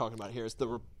we're talking about here. It's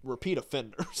the repeat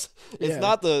offenders. It's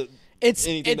not the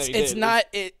anything that he it's did. not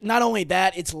not only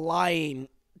that, it's lying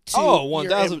to your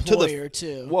 1,000 employer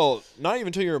too. Well, not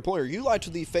even to your employer. You lied to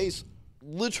the face,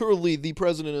 literally the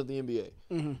president of the NBA.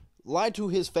 Mm-hmm. Lied to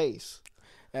his face.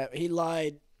 He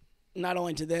lied not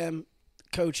only to them,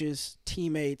 coaches,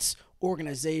 teammates,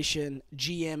 organization,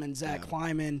 GM, and Zach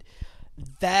Kleiman.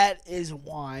 That is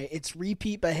why it's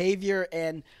repeat behavior,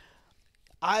 and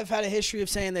I've had a history of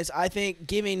saying this. I think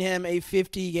giving him a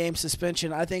 50-game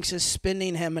suspension, I think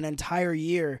suspending him an entire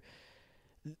year.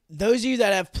 Those of you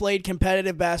that have played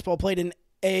competitive basketball, played in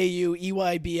AAU,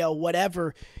 EYBL,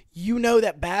 whatever, you know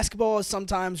that basketball is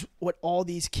sometimes what all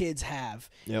these kids have.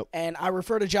 Yep. And I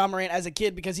refer to Ja Morant as a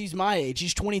kid because he's my age.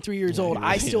 He's 23 years old. Really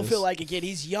I still is. feel like a kid.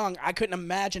 He's young. I couldn't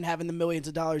imagine having the millions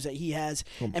of dollars that he has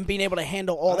and being able to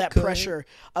handle all that pressure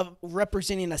of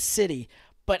representing a city.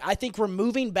 But I think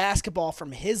removing basketball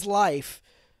from his life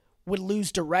would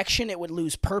lose direction. It would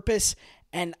lose purpose.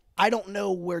 And I don't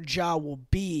know where Ja will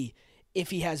be if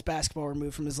he has basketball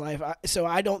removed from his life. So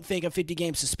I don't think a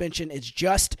 50-game suspension is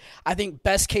just. I think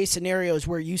best case scenario is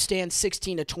where you stand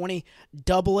 16 to 20,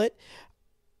 double it.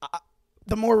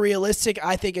 The more realistic,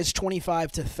 I think, is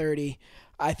 25 to 30.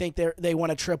 I think they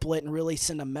want to triple it and really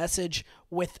send a message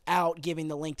without giving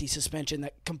the lengthy suspension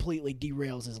that completely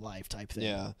derails his life type thing.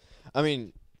 Yeah. I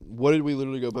mean, what did we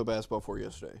literally go play basketball for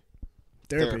yesterday?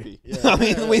 Therapy. Yeah. I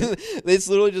mean, it's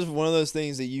literally just one of those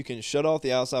things that you can shut off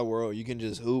the outside world. You can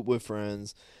just hoop with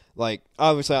friends. Like,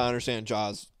 obviously, I understand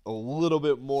Ja's a little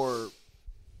bit more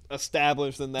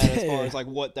established than that as far as, like,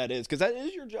 what that is. Because that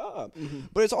is your job. Mm-hmm.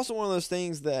 But it's also one of those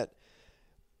things that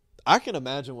I can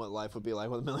imagine what life would be like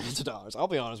with millions of dollars. I'll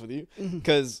be honest with you.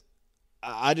 Because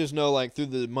I just know, like, through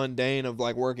the mundane of,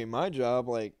 like, working my job,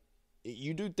 like,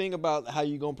 you do think about how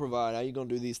you going to provide, how you going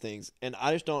to do these things. And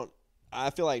I just don't. I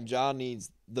feel like Ja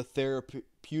needs the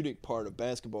therapeutic part of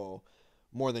basketball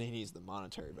more than he needs the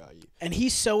monetary value. And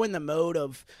he's so in the mode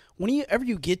of whenever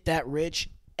you get that rich,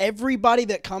 everybody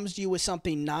that comes to you with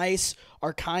something nice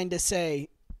or kind to say,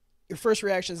 your first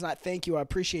reaction is not thank you, I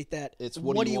appreciate that. It's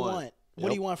what do you want? What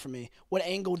do you want from me? What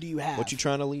angle do you have? What you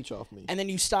trying to leech off me? And then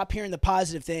you stop hearing the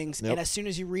positive things, and as soon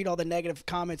as you read all the negative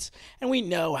comments, and we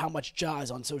know how much Ja is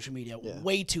on social media,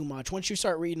 way too much. Once you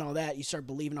start reading all that, you start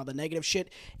believing all the negative shit.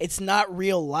 It's not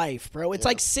real life, bro. It's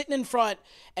like sitting in front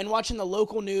and watching the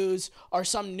local news or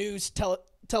some news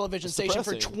television station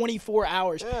for 24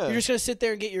 hours. Yeah. You're just going to sit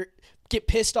there and get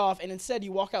pissed off, and instead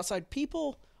you walk outside.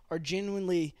 People are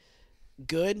genuinely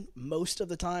good most of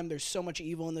the time. There's so much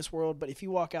evil in this world, but if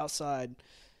you walk outside,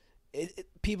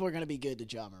 people are going to be good to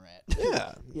Ja Morant.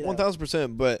 Yeah,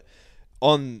 1,000%. But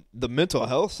on the mental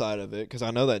health side of it, because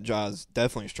I know that Ja's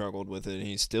definitely struggled with it, and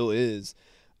he still is.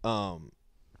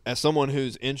 As someone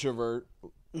who's introvert,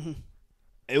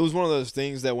 it was one of those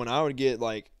things that when I would get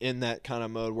like in that kind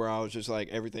of mode where I was just like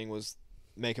everything was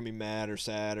making me mad or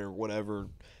sad or whatever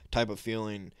type of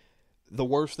feeling, the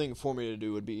worst thing for me to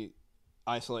do would be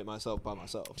isolate myself by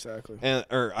myself. Exactly.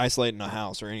 Or isolate in a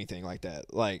house or anything like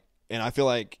that. Like, and I feel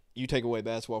like you take away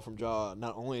basketball from Ja,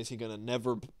 not only is he going to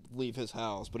never leave his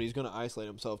house, but he's going to isolate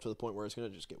himself to the point where it's going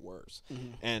to just get worse.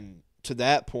 And to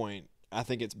that point, I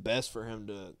think it's best for him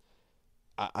to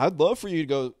I'd love for you to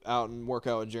go out and work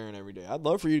out with Jaren every day. I'd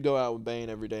love for you to go out with Bane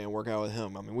every day and work out with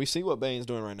him. I mean, we see what Bane's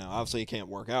doing right now. Obviously, he can't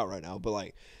work out right now, but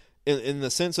like in the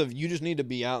sense of you just need to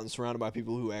be out and surrounded by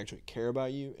people who actually care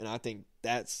about you. And I think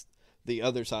that's the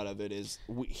other side of it is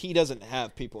he doesn't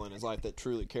have people in his life that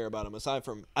truly care about him. Aside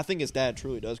from, I think his dad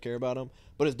truly does care about him,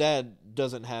 but his dad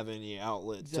doesn't have any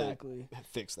outlet to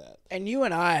fix that. And you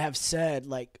and I have said,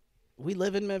 like, we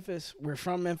live in Memphis. We're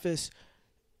from Memphis.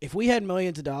 if we had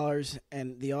millions of dollars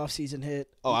and the offseason hit,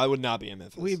 I would not be in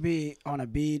Memphis. We'd be on a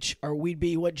beach, or we'd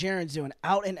be what Jaren's doing,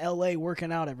 out in L.A.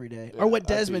 working out every day, or what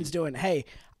Desmond's doing. Hey,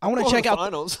 I want to check out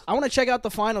finals. I want to check out the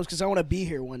finals because I want to be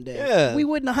here one day. Yeah, we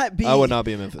would not be. I would not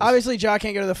be in Memphis. Obviously, Ja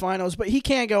can't go to the finals, but he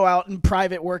can go out and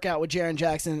private workout with Jaren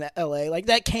Jackson in L.A. Like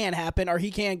that can happen, or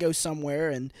he can go somewhere.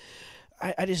 And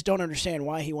I just don't understand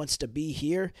why he wants to be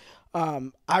here.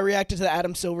 I reacted to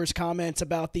Adam Silver's comments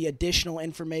about the additional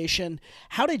information.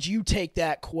 How did you take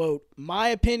that quote? My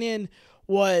opinion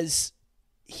was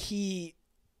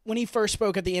when he first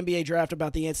spoke at the NBA draft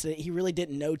about the incident, he really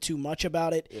didn't know too much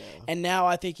about it. Yeah. And now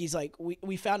I think he's like,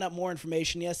 we found out more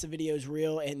information. Yes, the video is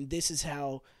real, and this is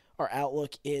how our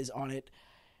outlook is on it.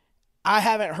 I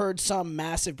haven't heard some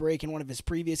massive break in one of his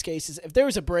previous cases. If there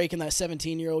was a break in that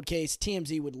 17-year-old case,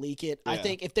 TMZ would leak it. Yeah. I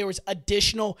think if there was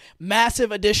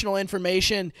massive additional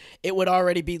information, it would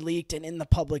already be leaked and in the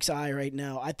public's eye right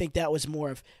now. I think that was more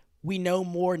of, we know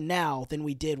more now than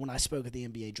we did when I spoke at the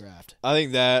NBA draft. I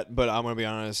think that, but I'm going to be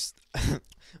honest.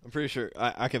 I'm pretty sure,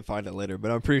 I can find it later, but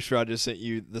I'm pretty sure I just sent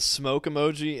you the smoke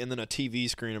emoji and then a TV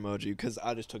screen emoji because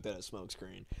I just took that as smoke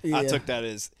screen. Yeah. I took that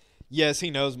as, yes,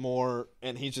 he knows more,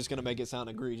 and he's just going to make it sound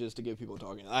egregious to get people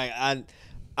talking.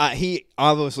 He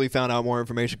obviously found out more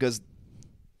information because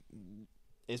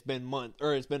it's been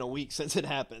a week since it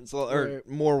happened, or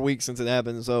more weeks since it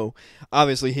happened. So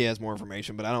obviously he has more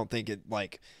information, but I don't think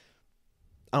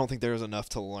there's enough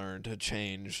to learn to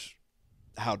change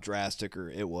how drastic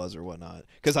it was or whatnot.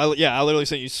 Because I literally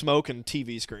sent you smoke and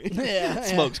TV screen,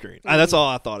 smoke screen. That's all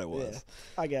I thought it was.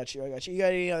 Yeah. I got you. You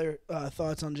got any other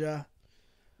thoughts on Ja?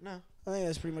 No. I think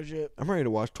that's pretty much it. I'm ready to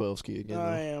watch 12 ski again.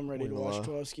 I am ready to watch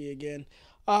 12 ski again.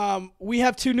 We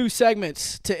have 2 new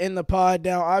segments to end the pod.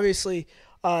 Now, obviously,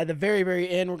 the very, very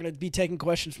end, we're going to be taking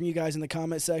questions from you guys in the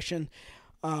comment section.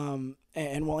 And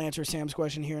we'll answer Sam's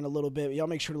question here in a little bit. Y'all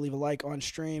make sure to leave a like on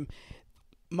stream.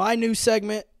 My new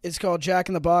segment is called Jack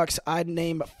in the Box. I'd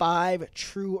name 5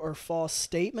 true or false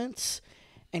statements,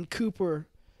 and Cooper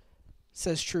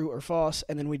says true or false,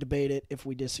 and then we debate it if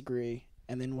we disagree.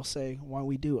 And then we'll say why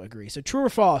we do agree. So true or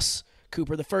false,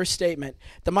 Cooper, the first statement.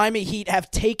 The Miami Heat have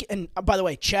taken – by the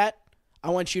way, chat,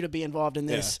 I want you to be involved in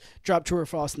this. Yeah. Drop true or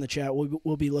false in the chat.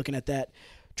 We'll be looking at that.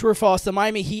 True or false, the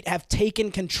Miami Heat have taken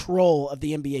control of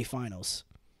the NBA Finals.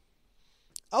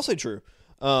 I'll say true.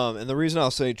 And the reason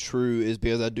I'll say true is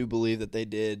because I do believe that they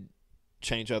did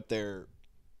change up their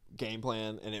game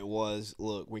plan, and it was,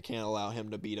 look, we can't allow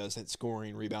him to beat us at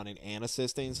scoring, rebounding, and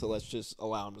assisting, so let's just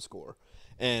allow him to score.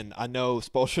 And I know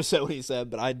Spoelstra said what he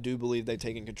said, but I do believe they've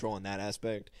taken control in that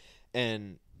aspect.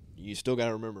 And you still got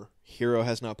to remember, Hero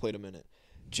has not played a minute.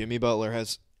 Jimmy Butler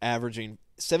has averaging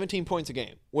 17 points a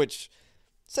game, which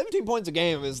 17 points a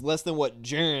game is less than what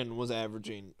Jaren was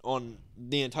averaging on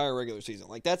the entire regular season.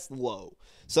 Like, that's low.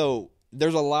 So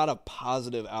there's a lot of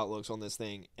positive outlooks on this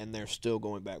thing, and they're still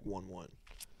going back 1-1.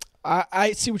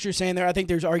 I see what you're saying there. I think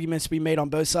there's arguments to be made on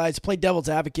both sides. Play devil's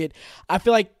advocate. I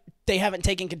feel like they haven't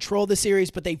taken control of the series,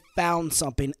 but they found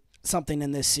something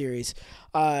in this series.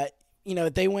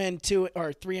 They win 2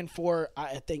 or 3 and 4.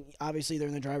 I think obviously they're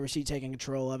in the driver's seat, taking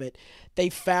control of it.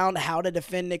 They found how to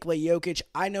defend Nikola Jokic.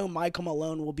 I know Michael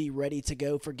Malone will be ready to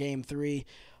go for Game 3.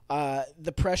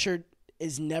 The pressure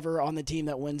is never on the team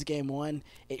that wins Game 1.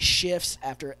 It shifts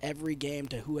after every game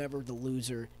to whoever the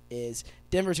loser is.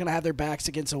 Denver's going to have their backs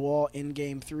against a wall in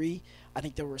Game 3. I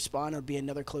think they'll respond. It'll be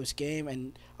another close game,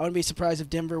 and I wouldn't be surprised if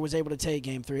Denver was able to take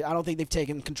Game 3. I don't think they've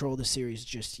taken control of the series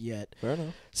just yet. Fair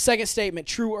enough. Second statement,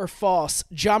 true or false,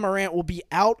 Ja Morant will be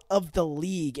out of the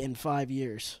league in 5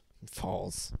 years.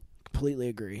 False. Completely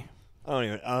agree. I don't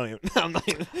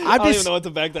even know what to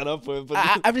back that up with.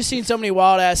 But I've just seen so many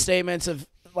wild-ass statements of,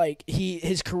 like,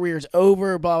 his career's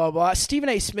over, blah, blah, blah. Stephen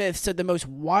A. Smith said the most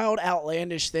wild,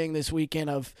 outlandish thing this weekend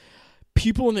of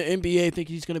people in the NBA think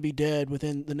he's going to be dead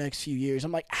within the next few years.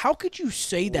 I'm like, how could you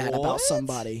say that about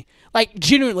somebody? Like,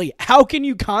 genuinely, how can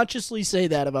you consciously say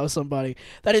that about somebody?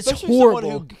 That is especially horrible.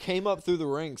 Someone who came up through the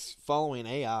ranks following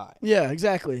AI. Yeah,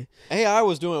 exactly. AI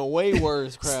was doing way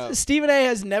worse crap. Stephen A.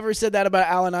 has never said that about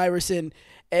Allen Iverson,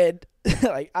 and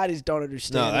like, I just don't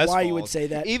understand why you would say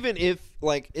that. Even if,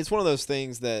 like, it's one of those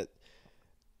things that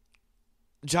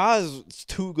Ja is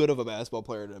too good of a basketball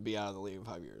player to be out of the league in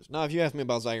 5 years. Now, if you ask me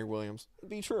about Zaire Williams, it'd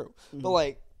be true. Mm-hmm. But,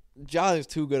 like, Ja is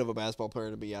too good of a basketball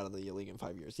player to be out of the league in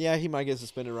 5 years. Yeah, he might get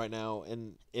suspended right now,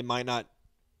 and it might not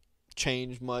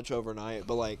change much overnight,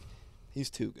 but, like, he's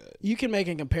too good. You can make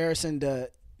a comparison to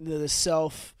the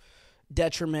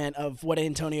detriment of what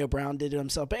Antonio Brown did to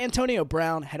himself. But Antonio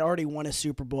Brown had already won a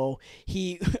Super Bowl,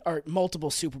 or multiple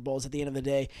Super Bowls at the end of the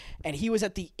day, and he was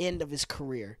at the end of his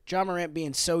career. Ja Morant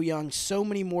being so young, so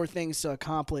many more things to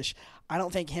accomplish, I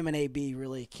don't think him and AB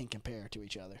really can compare to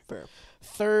each other. Fair.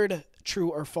 Third true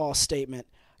or false statement.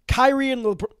 Kyrie and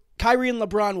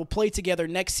LeBron will play together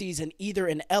next season either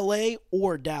in LA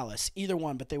or Dallas. Either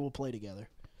one, but they will play together.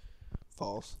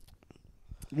 False.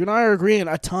 You and I are agreeing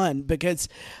a ton because,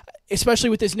 especially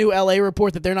with this new LA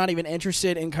report that they're not even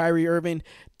interested in Kyrie Irving,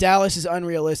 Dallas is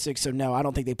unrealistic. So, no, I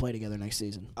don't think they play together next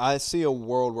season. I see a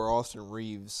world where Austin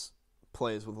Reeves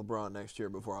plays with LeBron next year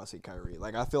before I see Kyrie.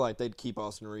 Like, I feel like they'd keep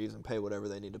Austin Reeves and pay whatever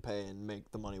they need to pay and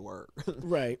make the money work.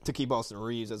 Right. To keep Austin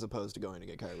Reeves as opposed to going to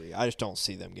get Kyrie. I just don't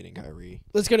see them getting Kyrie.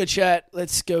 Let's go to chat.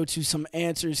 Let's go to some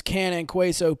answers. Cannon,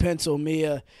 Queso, Pencil,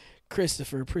 Mia,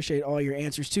 Christopher. Appreciate all your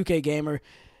answers. 2K Gamer.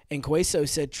 And Queso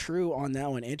said true on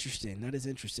that one. Interesting. That is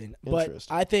interesting. But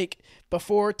I think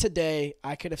before today,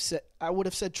 I would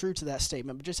have said true to that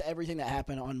statement. But just everything that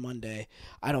happened on Monday,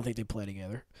 I don't think they play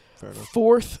together. Fair enough.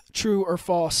 Fourth, true or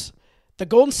false, the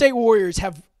Golden State Warriors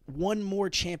have one more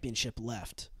championship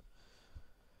left.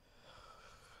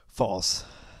 False.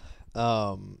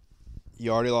 You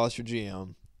already lost your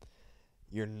GM.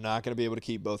 You're not going to be able to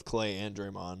keep both Clay and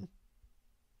Draymond.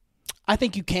 I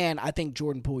think you can. I think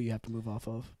Jordan Poole you have to move off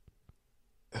of.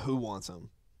 Who wants him?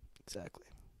 Exactly.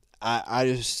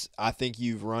 I think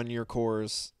you've run your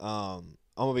course. I'm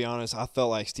gonna be honest. I felt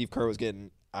like Steve Kerr was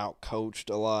getting out coached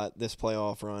a lot this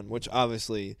playoff run, which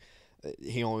obviously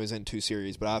he only was in 2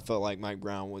 series, but I felt like Mike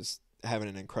Brown was having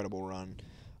an incredible run,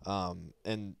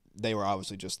 and they were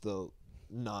obviously just the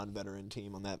non-veteran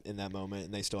team in that moment,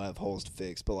 and they still have holes to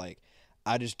fix. But like,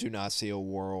 I just do not see a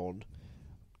world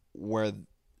where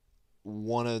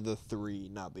one of the 3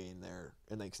 not being there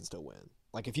and they can still win.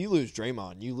 Like, if you lose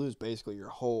Draymond, you lose basically your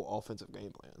whole offensive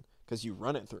game plan because you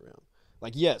run it through him.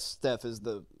 Like, yes, Steph is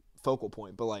the focal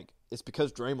point, but, like, it's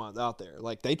because Draymond's out there.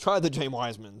 Like, they tried the James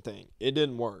Wiseman thing. It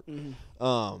didn't work.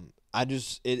 Mm-hmm.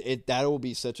 That will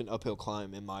be such an uphill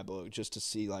climb in my book just to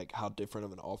see, like, how different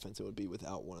of an offense it would be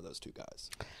without one of those 2 guys.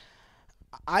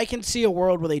 I can see a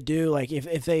world where they do, like,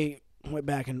 if they went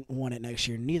back and won it next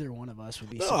year, neither one of us would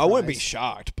be surprised. I wouldn't be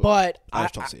shocked, but I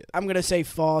just don't see it. I'm going to say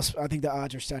false. I think the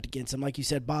odds are stacked against him. Like you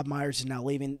said, Bob Myers is now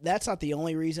leaving. That's not the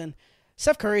only reason.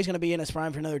 Steph Curry is going to be in his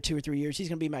prime for another 2 or 3 years. He's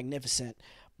going to be magnificent.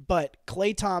 But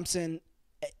Klay Thompson,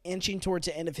 inching towards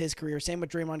the end of his career, same with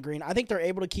Draymond Green. I think they're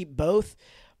able to keep both.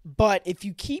 But if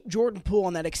you keep Jordan Poole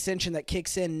on that extension that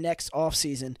kicks in next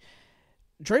offseason,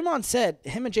 Draymond said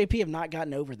him and JP have not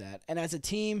gotten over that. And as a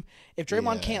team, if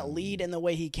Draymond can't lead in the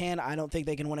way he can, I don't think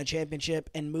they can win a championship.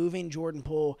 And moving Jordan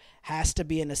Poole has to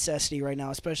be a necessity right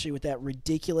now, especially with that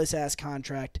ridiculous-ass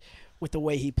contract with the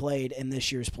way he played in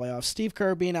this year's playoffs. Steve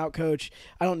Kerr being out coach,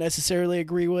 I don't necessarily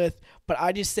agree with, but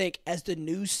I just think as the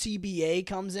new CBA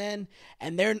comes in,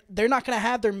 and they're not going to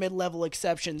have their mid-level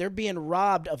exception. They're being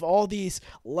robbed of all these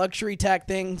luxury tax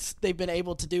things they've been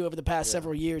able to do over the past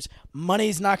several years.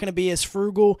 Money's not going to be as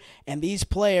frugal, and these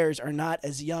players are not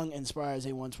as young and spry as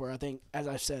they once were. I think, as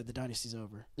I've said, the dynasty's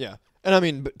over. Yeah. And I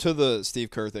mean, to the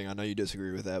Steve Kerr thing, I know you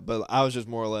disagree with that, but I was just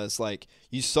more or less like,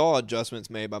 you saw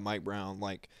adjustments made by Mike Brown,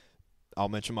 like, I'll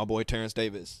mention my boy Terrence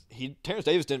Davis. Terrence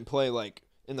Davis didn't play like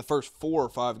in the first 4 or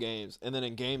 5 games, and then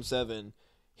in Game 7,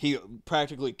 he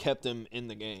practically kept him in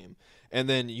the game. And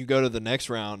then you go to the next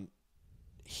round,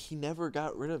 he never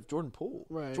got rid of Jordan Poole.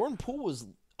 Right. Jordan Poole was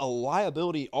a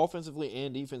liability offensively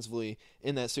and defensively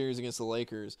in that series against the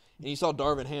Lakers. And you saw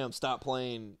Darvin Ham stop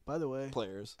playing. By the way,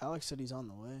 players. Alex said he's on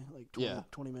the way, like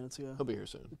 20 minutes ago. He'll be here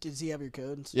soon. Does he have your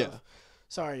code and stuff? Yeah.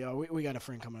 Sorry, y'all. We got a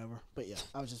friend coming over. But, yeah,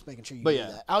 I was just making sure you did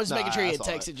that. I was just making sure he had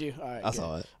texted you. All right, I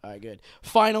saw it. All right, good.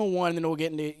 Final one, then we'll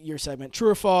get into your segment. True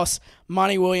or false,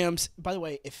 Monty Williams. By the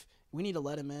way, if we need to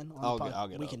let him in, I'll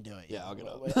get we up. can do it. Yeah, I'll get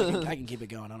up. I can keep it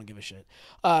going. I don't give a shit.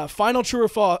 Final true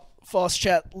or false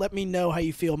chat. Let me know how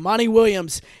you feel. Monty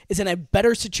Williams is in a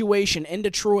better situation in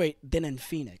Detroit than in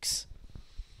Phoenix.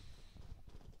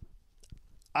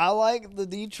 I like the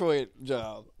Detroit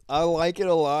job. I like it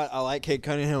a lot. I like Kate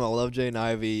Cunningham. I love Jaden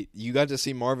Ivey. You got to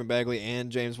see Marvin Bagley and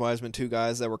James Wiseman, 2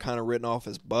 guys that were kind of written off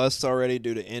as busts already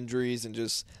due to injuries and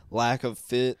just lack of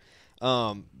fit.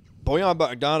 Bojan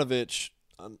Bogdanovic,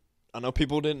 I know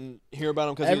people didn't hear about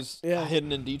him because he was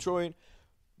hidden in Detroit.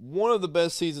 One of the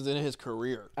best seasons in his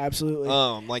career. Absolutely.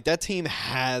 Like, that team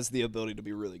has the ability to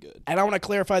be really good. And I want to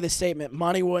clarify this statement.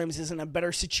 Monty Williams is in a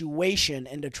better situation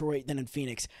in Detroit than in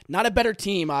Phoenix. Not a better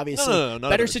team, obviously. No, not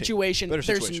better a situation. Better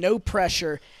There's situation. no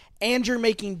pressure. and you're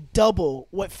making double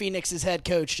what Phoenix's head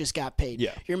coach just got paid.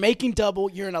 Yeah. You're making double.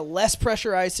 You're in a less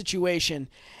pressurized situation,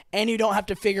 and you don't have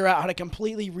to figure out how to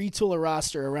completely retool a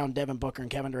roster around Devin Booker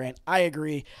and Kevin Durant. I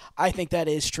agree. I think that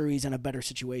is true. He's in a better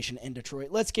situation in Detroit.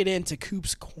 Let's get into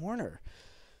Coop's Corner.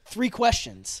 3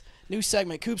 questions. New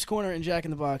segment, Coop's Corner and Jack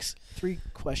in the Box. 3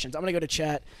 questions. I'm going to go to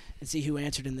chat and see who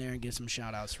answered in there and give some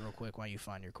shout-outs real quick while you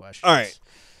find your questions. All right.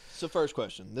 So first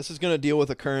question. This is going to deal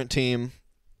with a current team,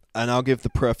 and I'll give the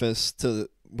preface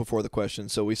before the question.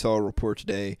 So we saw a report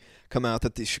today come out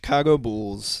that the Chicago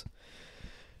Bulls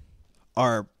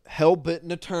are hell-bent and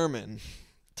determined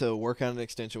to work out an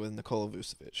extension with Nikola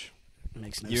Vucevic.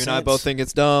 Makes no you sense. and I both think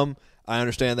it's dumb. I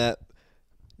understand that.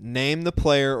 Name the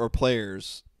player or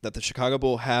players that the Chicago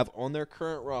Bulls have on their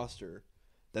current roster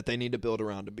that they need to build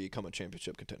around to become a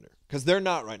championship contender. Because they're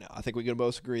not right now. I think we can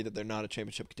both agree that they're not a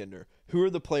championship contender. Who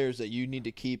are the players that you need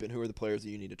to keep and who are the players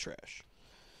that you need to trash?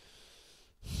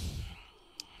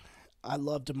 I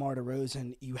love DeMar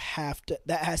DeRozan.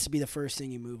 That has to be the first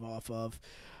thing you move off of.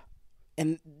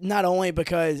 And not only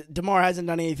because DeMar hasn't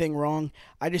done anything wrong,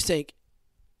 I just think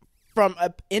from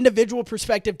an individual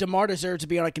perspective, DeMar deserves to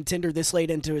be on a contender this late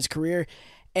into his career.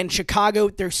 And Chicago,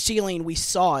 their ceiling, we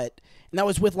saw it. And that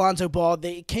was with Lonzo Ball.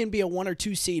 They can be a 1 or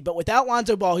 2 seed. But without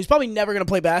Lonzo Ball, who's probably never going to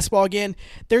play basketball again,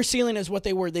 their ceiling is what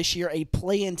they were this year, a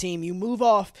play-in team. You move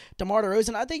off DeMar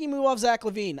DeRozan. I think you move off Zach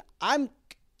LaVine. I'm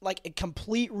like a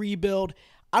complete rebuild.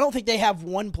 I don't think they have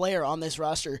one player on this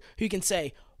roster who can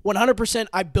say, 100%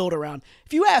 I build around.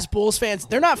 If you ask Bulls fans,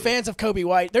 they're not fans of Kobe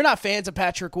White. They're not fans of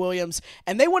Patrick Williams.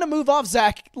 And they want to move off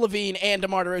Zach LaVine and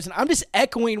DeMar DeRozan. I'm just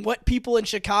echoing what people in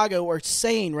Chicago are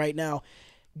saying right now.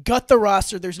 Gut the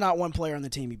roster. There's not one player on the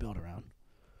team you build around.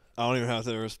 I don't even have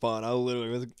to respond. I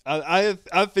literally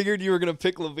I figured you were going to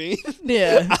pick LaVine.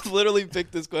 Yeah. I literally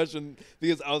picked this question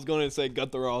because I was going to say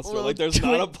gut the roster. Well, like there's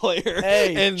not a player.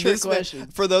 Hey, and trick this question.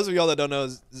 For those of y'all that don't know,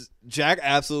 Jack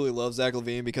absolutely loves Zach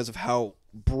LaVine because of how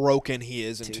broken he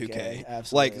is in 2K.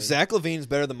 Absolutely. Like Zach LaVine's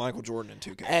better than Michael Jordan in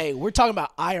 2K. Hey, we're talking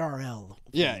about IRL.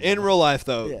 Yeah, in real life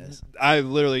though, Yes. I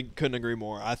literally couldn't agree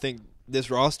more. I think this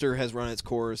roster has run its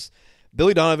course.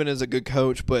 Billy Donovan is a good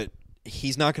coach, but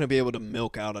he's not going to be able to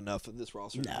milk out enough of this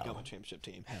roster to become a championship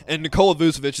team. And Nikola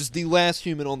Vucevic is the last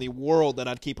human on the world that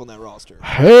I'd keep on that roster.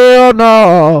 Hell no.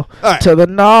 All right. To the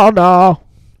no.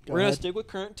 We're going to stick with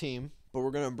current team, but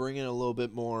we're going to bring in a little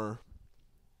bit more,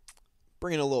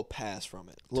 bring in a little pass from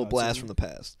it, a little blast from the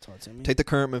past. Take the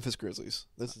current Memphis Grizzlies.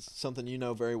 This is something you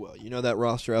know very well. You know that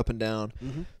roster up and down.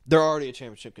 Mm-hmm. They're already a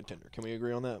championship contender. Can we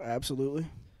agree on that? Absolutely.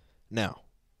 Now,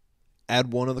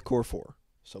 add one of the core 4.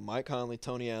 So Mike Conley,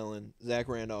 Tony Allen, Zach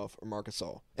Randolph, or Marc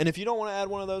Gasol. And if you don't want to add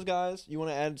one of those guys, you want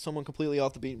to add someone completely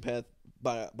off the beaten path,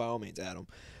 by all means, add them.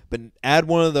 But add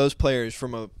one of those players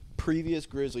from a previous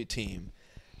Grizzly team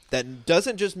that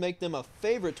doesn't just make them a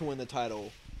favorite to win the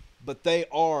title, but they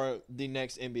are the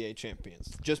next NBA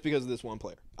champions just because of this one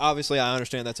player. Obviously, I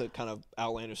understand that's a kind of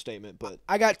outlandish statement, but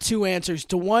I got 2 answers.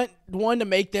 To one to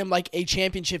make them like a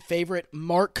championship favorite,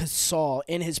 Marc Gasol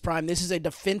in his prime. This is a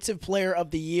defensive player of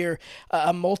the year,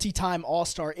 a multi-time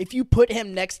All-Star. If you put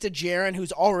him next to Jaren,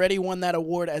 who's already won that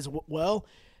award as well,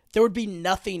 there would be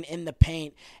nothing in the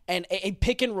paint. And a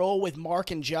pick and roll with Mark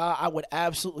and Ja, I would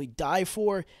absolutely die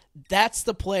for. That's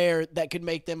the player that could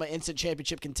make them an instant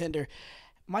championship contender.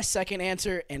 My second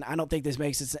answer, and I don't think this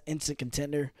makes us an instant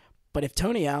contender, but if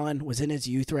Tony Allen was in his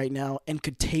youth right now and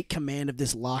could take command of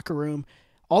this locker room,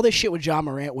 all this shit with Ja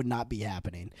Morant would not be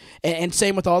happening. And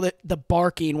same with all the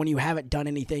barking when you haven't done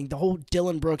anything. The whole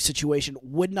Dylan Brooks situation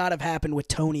would not have happened with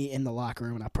Tony in the locker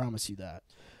room, and I promise you that.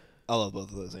 I love both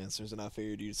of those answers, and I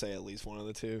figured you'd say at least one of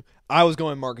the two. I was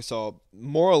going Marc Gasol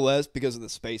more or less because of the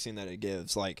spacing that it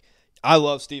gives. Like, I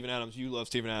love Steven Adams. You love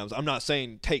Steven Adams. I'm not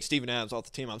saying take Steven Adams off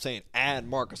the team. I'm saying add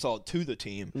Marc Gasol to the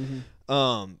team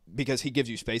because he gives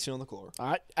you spacing on the floor.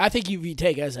 I think if you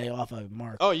take Isaiah off of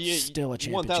Mark, still a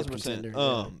championship 1,000%.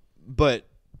 contender. But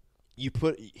you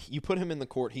put him in the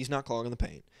court. He's not clogging the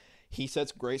paint. He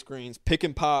sets great screens, pick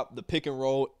and pop, the pick and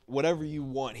roll, whatever you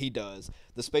want, he does.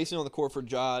 The spacing on the court for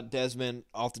Ja, Desmond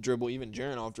off the dribble, even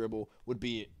Jaren off dribble would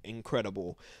be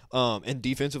incredible. And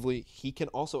defensively, he can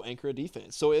also anchor a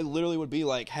defense. So it literally would be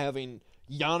like having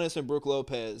Giannis and Brook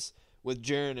Lopez with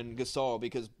Jaren and Gasol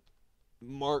because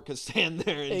Mark could stand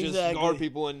there and just guard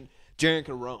people and Jaren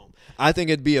can roam. I think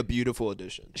it'd be a beautiful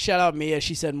addition. Shout out Mia.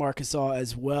 She said Marc Gasol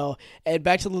as well. And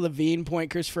back to the LaVine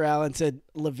point, Christopher Allen said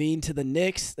LaVine to the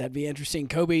Knicks. That'd be interesting.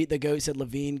 Kobe, the GOAT, said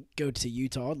LaVine go to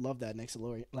Utah. I'd love that next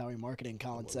to Lowry Marketing,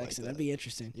 Colin Sexton. That'd be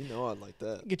interesting. You know I'd like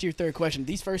that. Get to your third question.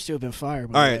 These first two have been fire.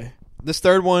 All right. This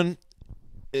third one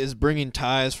is bringing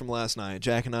ties from last night.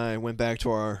 Jack and I went back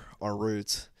to our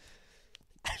roots.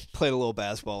 Played a little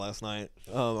basketball last night.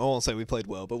 I won't say we played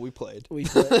well, but we played. We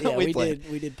played.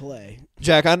 We did play.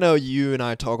 Jack, I know you and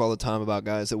I talk all the time about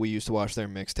guys that we used to watch their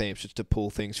mixtapes just to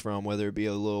pull things from, whether it be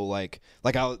a little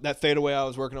that fadeaway I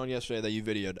was working on yesterday that you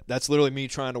videoed. That's literally me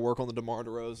trying to work on the DeMar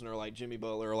DeRozan or like Jimmy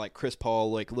Butler or like Chris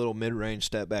Paul, like little mid-range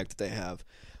step back that they have.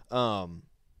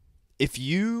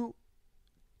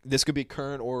 This could be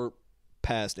current or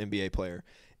past NBA player.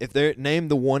 If they name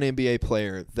the one NBA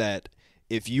player that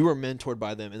if you were mentored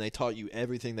by them and they taught you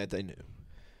everything that they knew,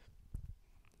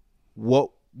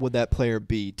 what would that player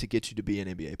be to get you to be an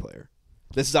NBA player?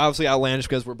 This is obviously outlandish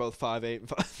because we're both 5'8" and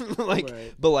 5.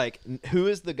 Right. But who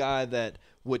is the guy that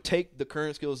would take the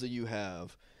current skills that you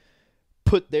have,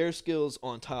 put their skills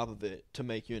on top of it to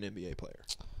make you an NBA player?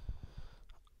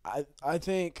 I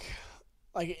think,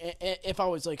 if I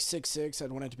was 6'6",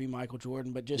 I'd want it to be Michael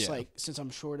Jordan. But just since I'm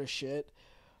short as shit,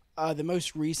 the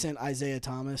most recent Isaiah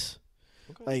Thomas.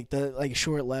 Okay. The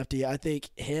short lefty. I think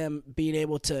him being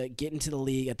able to get into the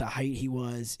league at the height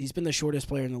he's been the shortest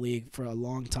player in the league for a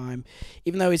long time.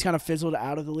 Even though he's kind of fizzled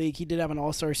out of the league, he did have an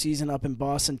all-star season up in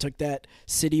Boston, took that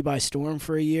city by storm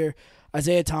for a year.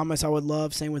 Isaiah Thomas I would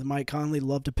love, same with Mike Conley,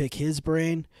 love to pick his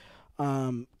brain.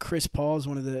 Chris Paul is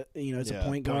one of the, it's a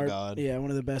point guard. Yeah, one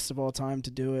of the best of all time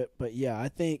to do it. But yeah, I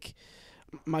think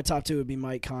my top two would be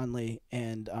Mike Conley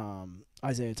and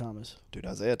Isaiah Thomas. Dude,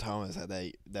 Isaiah Thomas had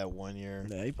that 1 year,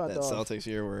 yeah, that Celtics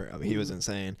year where he was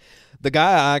insane. The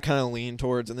guy I kind of lean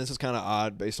towards, and this is kind of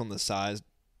odd based on the size,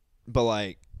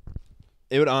 but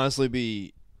it would honestly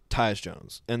be Tyus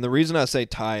Jones. And the reason I say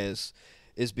Tyus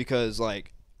is because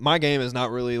my game is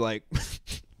not really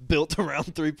built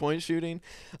around 3-point shooting.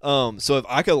 So if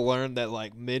I could learn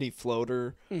that midi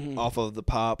floater off of the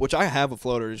pop, which I have a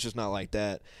floater, it's just not like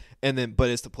that. But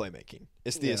it's the playmaking.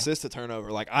 It's the assist to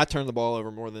turnover. I turn the ball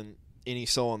over more than any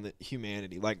soul in the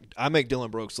humanity. I make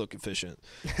Dylan Brooks look efficient.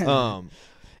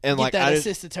 And get that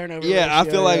assist to turnover. Yeah, ratio,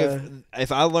 I feel like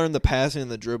if I learn the passing and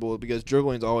the dribble, because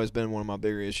dribbling's always been one of my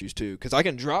bigger issues too. Because I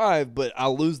can drive, but I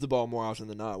lose the ball more often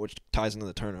than not, which ties into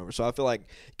the turnover. So I feel like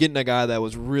getting a guy that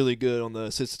was really good on the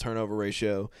assist to turnover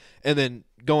ratio, and then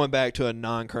going back to a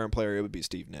non-current player, it would be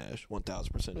Steve Nash.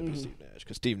 1,000% it would be Steve Nash,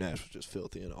 because Steve Nash was just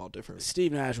filthy in all different.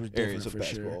 Steve Nash was areas different of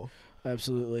basketball. Sure.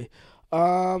 Absolutely.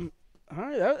 All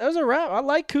right, that was a wrap. I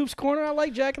like Coop's Corner. I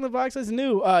like Jack in the Box. That's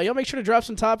new. Y'all make sure to drop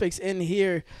some topics in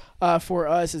here for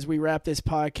us as we wrap this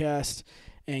podcast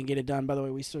and get it done. By the way,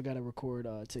 we still got to record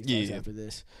TikToks after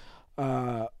this.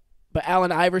 But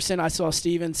Allen Iverson, I saw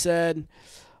Steven said.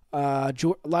 A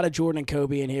lot of Jordan and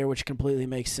Kobe in here, which completely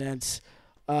makes sense.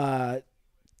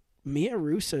 Mia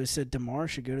Russo said DeMar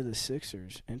should go to the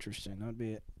Sixers. Interesting. That'd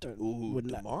be it.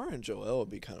 DeMar and Joel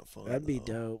would be kind of fun. That'd be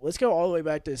dope. Let's go all the way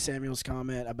back to Samuel's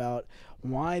comment about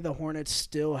why the Hornets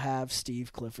still have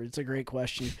Steve Clifford. It's a great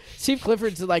question. Steve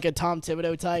Clifford's like a Tom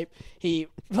Thibodeau type. He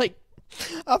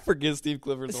I forget Steve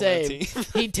Clifford's on that team.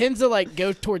 He tends to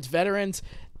go towards veterans.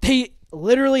 They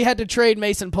literally had to trade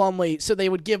Mason Plumlee so they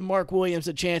would give Mark Williams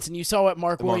a chance, and you saw what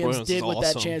Mark Williams did with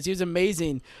that chance. He was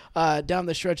amazing down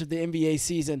the stretch of the NBA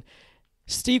season.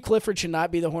 Steve Clifford should not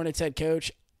be the Hornets head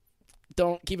coach.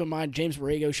 Don't keep in mind James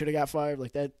Borrego should have got fired.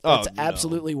 That's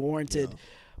absolutely warranted. No.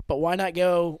 But why not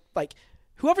go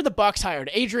whoever the Bucks hired,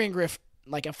 Adrian Griffin,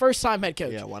 a first-time head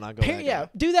coach. Yeah, why not go?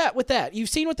 Do that with that. You've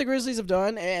seen what the Grizzlies have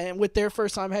done, and with their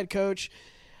first-time head coach.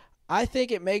 I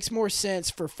think it makes more sense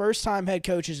for first-time head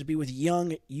coaches to be with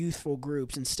young, youthful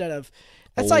groups instead of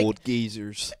old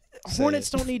geezers. Hornets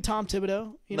don't need Tom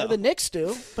Thibodeau. The Knicks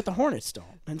do, but the Hornets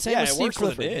don't. And same with Steve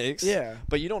Clifford. For the Knicks. Yeah,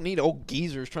 but you don't need old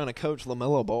geezers trying to coach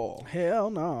LaMelo Ball. Hell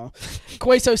no.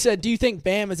 Queso said, "Do you think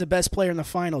Bam is the best player in the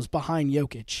finals behind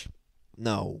Jokic?"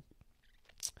 No.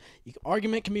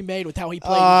 Argument can be made with how he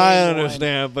played. I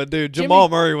understand, but dude, Jamal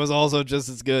Murray was also just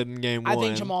as good in game one. I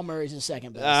think Jamal Murray's the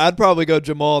second best. I'd probably go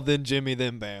Jamal, then Jimmy,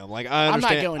 then Bam. I understand. I'm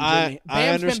not going Jimmy.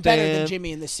 Bam's been better than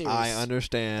Jimmy in this series. I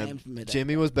understand.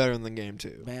 Jimmy was better in the game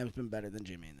two. Bam's been better than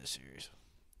Jimmy in this series.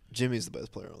 Jimmy's the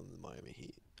best player on the Miami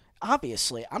Heat.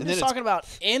 Obviously, I'm just talking about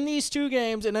in these two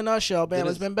games. In a nutshell, Bam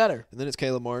has been better. And then it's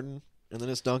Caleb Martin. And then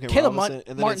it's Duncan Caleb Robinson.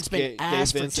 And then Martin's been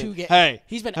ass for 2 games. Hey.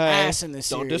 He's been ass in this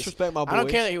series. Don't disrespect my boys. I don't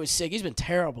care that he was sick. He's been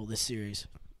terrible this series.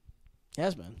 He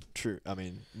has been. True. I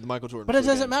mean, Michael Jordan. But it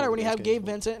doesn't matter when you have Gabe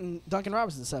Vincent and Duncan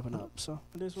Robinson stepping up. So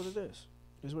it is what it is.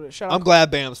 It is what it is. I'm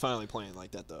glad Bam's finally playing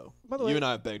like that, though. By the way, you and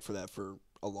I have begged for that for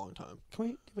a long time. Can we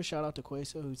give a shout-out to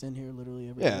Queso, who's in here literally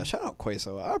every day? Yeah, shout out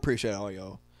Queso. I appreciate all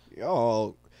y'all.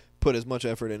 Y'all put as much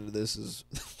effort into this as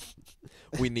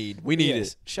We need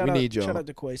Yes. it. Shout we out, need y'all. Shout out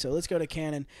to Quay. So let's go to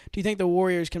Cannon. Do you think the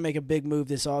Warriors can make a big move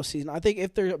this offseason? I think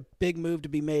if there's a big move to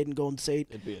be made in Golden State,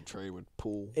 It'd be a trade with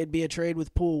Poole. it'd be a trade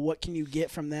with Poole. What can you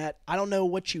get from that? I don't know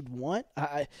what you'd want.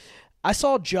 I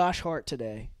saw Josh Hart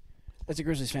today. As a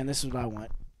Grizzlies fan, this is what I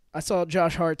want. I saw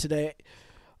Josh Hart today,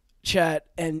 chat,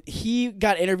 and he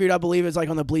got interviewed, I believe it's like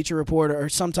on the Bleacher Report or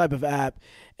some type of app,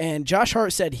 and Josh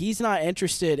Hart said he's not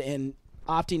interested in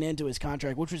opting into his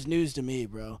contract, which was news to me,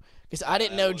 bro. Because I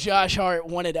didn't know Josh Hart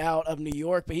wanted out of New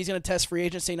York, but he's going to test free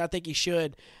agency, and I think he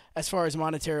should as far as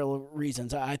monetary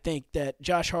reasons. I think that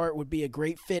Josh Hart would be a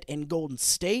great fit in Golden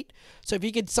State. So if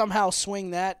he could somehow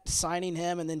swing that, signing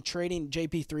him and then trading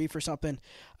JP3 for something,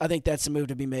 I think that's the move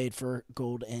to be made for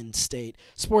Golden State.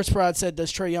 Sports Prod said,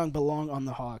 does Trae Young belong on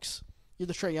the Hawks? You're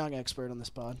the Trae Young expert on this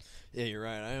pod. Yeah, you're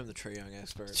right. I am the Trae Young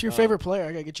expert. It's your favorite player.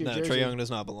 I got to get you a No, jersey. Trae Young does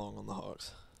not belong on the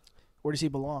Hawks. Where does he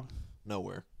belong?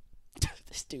 Nowhere.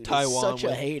 This dude Taiwan is such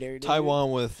with, a hater, dude.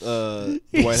 Taiwan with Dwight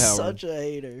He's Howard. such a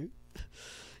hater.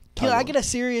 Can I get a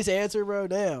serious answer, bro?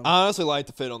 Damn. I honestly like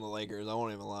the fit on the Lakers. I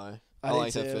won't even lie. I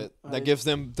like that fit. That gives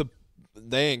them the.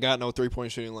 They ain't got no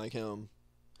 3-point shooting like him.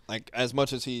 Like as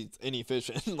much as he's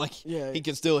inefficient, like he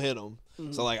can still hit them.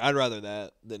 Mm-hmm. So like I'd rather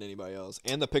that than anybody else.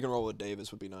 And the pick and roll with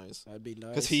Davis would be nice. That'd be nice.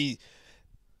 Because he,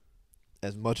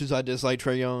 as much as I dislike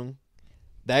Trae Young,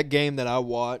 that game that I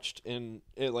watched in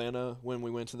Atlanta when we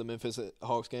went to the Memphis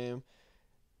Hawks game,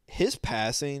 his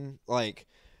passing, like,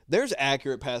 there's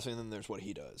accurate passing and then there's what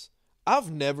he does.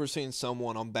 I've never seen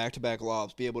someone on back-to-back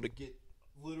lobs be able to get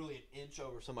literally an inch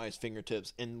over somebody's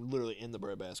fingertips and literally in the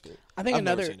breadbasket. I think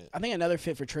another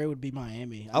fit for Trae would be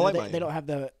Miami. I like they, Miami. They don't have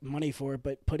the money for it,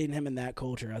 but putting him in that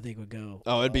culture, I think, would go.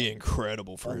 Oh, it'd be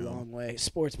incredible for a him. long way.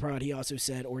 Sports Prod, he also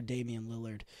said, or Damian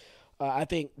Lillard. I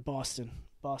think Boston.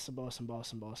 Him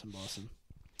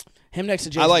next to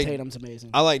Jason Tatum's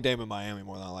amazing. I like Dame in Miami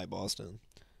more than I like Boston.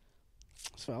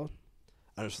 That's valid.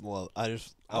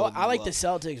 I like the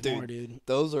Celtics more, dude.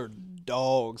 Those are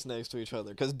dogs next to each other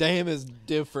because Dame is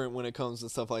different when it comes to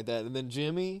stuff like that. And then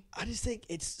Jimmy. I just think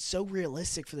it's so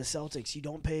realistic for the Celtics. You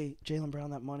don't pay Jaylen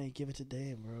Brown that money. Give it to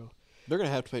Dame, bro. They're going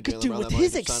to have to pay Jaylen Brown with that money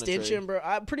his extension, bro,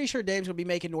 I'm pretty sure Dame's going to be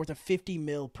making north of $50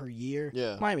 million per year.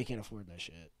 Yeah. Miami can't afford that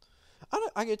shit.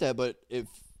 I get that, but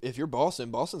if you're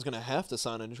Boston, Boston's going to have to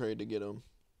sign and trade to get him.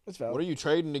 That's valid. What are you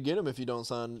trading to get him if you don't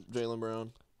sign Jaylen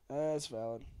Brown? That's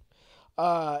valid.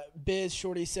 Biz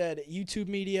Shorty said YouTube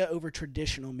media over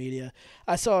traditional media.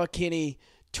 I saw Kenny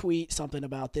tweet something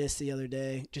about this the other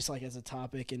day, just like as a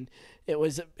topic, and it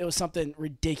was something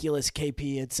ridiculous.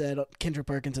 KP had said, Kendra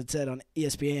Perkins had said on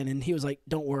ESPN, and he was like,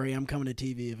 "Don't worry, I'm coming to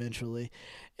TV eventually."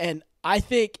 And I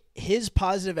think his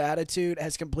positive attitude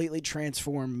has completely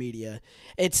transformed media.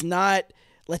 It's not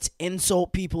let's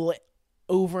insult people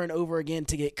over and over again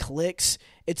to get clicks.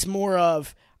 It's more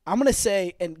of I'm going to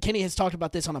say, and Kenny has talked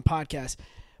about this on a podcast,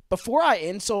 before I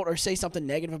insult or say something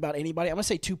negative about anybody, I'm going to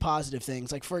say two positive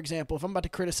things. Like, for example, if I'm about to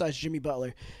criticize Jimmy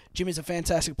Butler, Jimmy's a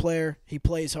fantastic player. He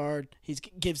plays hard. He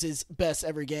gives his best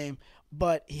every game.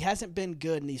 But he hasn't been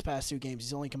good in these past 2 games.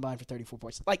 He's only combined for 34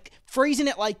 points. Like, phrasing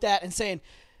it like that and saying,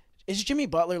 is Jimmy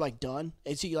Butler, like, done?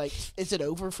 Is it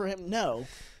over for him? No.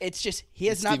 It's just he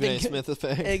has not been good. Stephen A. Smith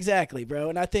effect. Exactly, bro.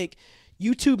 And I think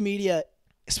YouTube media,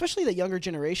 especially the younger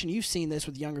generation, you've seen this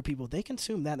with younger people, they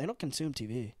consume that. They don't consume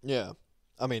TV. Yeah.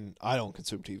 I mean, I don't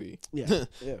consume TV. Yeah.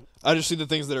 Yeah. I just see the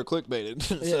things that are clickbaited.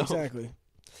 So. Yeah,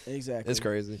 exactly. It's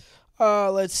crazy.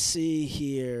 Let's see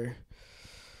here.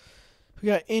 We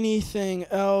got anything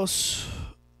else?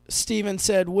 Steven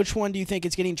said, which one do you think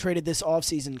is getting traded this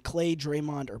offseason, Clay,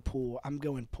 Draymond, or Poole? I'm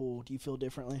going Poole. Do you feel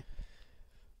differently?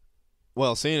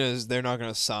 Well, seeing as they're not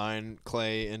going to sign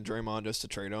Clay and Draymond just to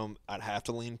trade them, I'd have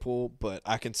to lean Poole, but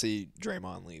I can see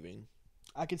Draymond leaving.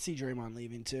 I could see Draymond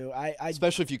leaving, too.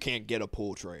 Especially if you can't get a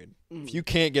Poole trade. If you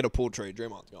can't get a Poole trade,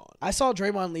 Draymond's gone. I saw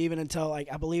Draymond leaving until, I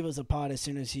believe it was a pod as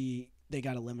soon as they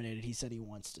got eliminated. He said he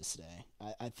wants to stay.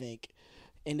 I think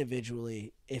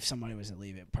individually, if somebody was to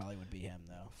leave, it probably would be him,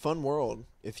 though. Fun world.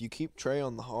 If you keep Trae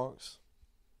on the Hawks,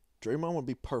 Draymond would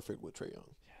be perfect with Trae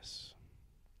Young. Yes.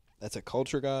 That's a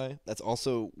culture guy. That's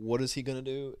also, what is he going to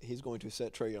do? He's going to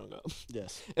set Trae Young up.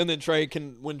 Yes. And then Trae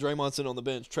can, when Draymond's sitting on the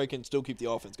bench, Trae can still keep the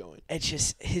offense going. It's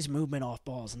just his movement off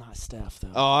ball is not Steph,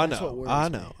 though. Oh, I That's know. What worries I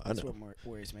me. know. That's what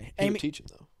worries me. He would teach him,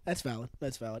 though. That's valid.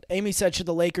 Amy said, should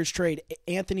the Lakers trade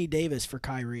Anthony Davis for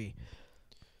Kyrie?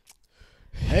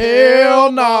 Hell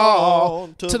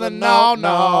no to the no.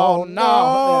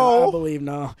 Yeah, I believe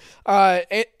no.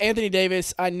 Anthony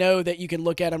Davis, I know that you can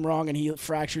look at him wrong and he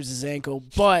fractures his ankle,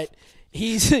 but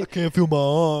he's I can't feel my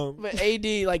arm. But AD,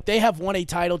 they have won a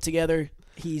title together.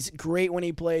 He's great when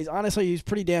he plays. Honestly, he's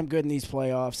pretty damn good in these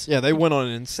playoffs. Yeah, they went on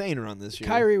an insane run this year.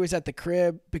 Kyrie was at the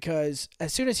crib because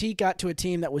as soon as he got to a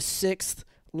team that was 6th,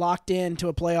 locked in to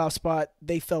a playoff spot,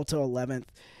 they fell to 11th.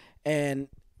 And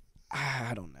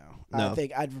I don't know. No. I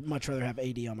think I'd much rather have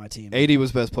AD on my team. AD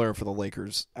was best player for the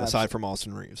Lakers, aside from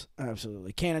Austin Reeves.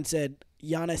 Absolutely. Cannon said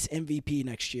Giannis MVP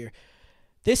next year.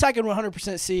 This I can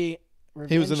 100% see.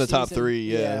 He was in the top 3,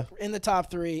 yeah. In the top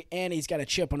 3, and he's got a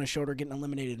chip on his shoulder getting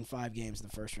eliminated in 5 games in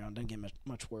the first round. Doesn't get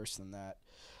much worse than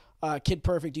that. Kid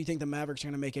Perfect, do you think the Mavericks are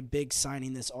going to make a big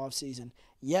signing this offseason?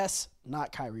 Yes,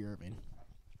 not Kyrie Irving.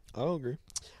 I'll agree.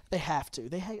 They have to.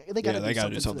 They got to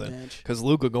do something. Because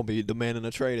Luka going to be demanding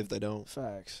a trade if they don't.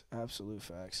 Facts. Absolute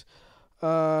facts.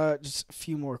 Just a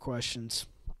few more questions.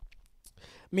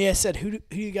 Mia said, who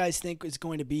do you guys think is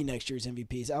going to be next year's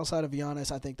MVPs? Outside of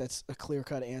Giannis, I think that's a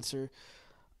clear-cut answer.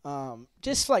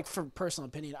 Just like for personal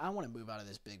opinion, I want to move out of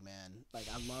this big man. Like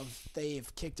I love they've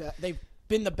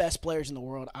been the best players in the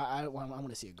world. I want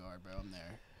to see a guard, bro. I'm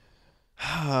there.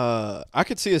 I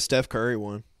could see a Steph Curry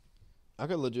one. I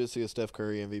could legit see a Steph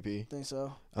Curry MVP. Think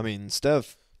so? I mean,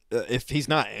 Steph, if he's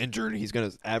not injured, he's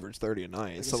going to average 30 a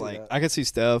night. So like, that. I could see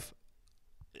Steph.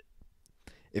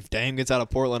 If Dame gets out of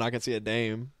Portland, I can see a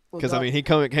Dame. Because, I mean, he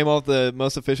came off the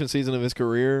most efficient season of his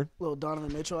career. Little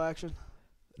Donovan Mitchell action?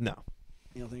 No.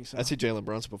 You don't think so? I see Jalen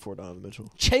Brunson before Donovan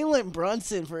Mitchell. Jalen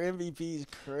Brunson for MVP is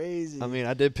crazy. I mean,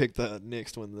 I did pick the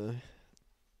Knicks to win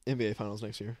the NBA Finals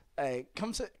next year. Hey,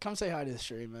 come say hi to the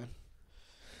stream, man.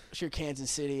 It's your Kansas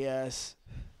City ass.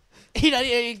 He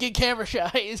get camera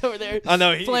shy. He's over there. I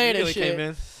know. He playing really shit.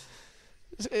 came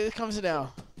in. Come sit down.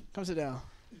 Come sit down.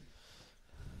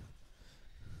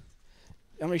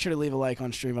 I'll make sure to leave a like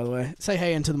on stream, by the way. Say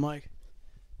hey into the mic.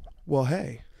 Well,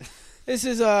 hey. This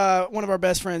is one of our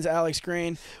best friends, Alex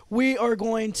Green. We are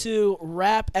going to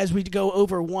wrap as we go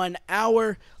over 1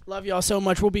 hour. Love y'all so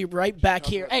much. We'll be right back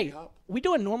here. Hey, we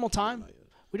doing normal time?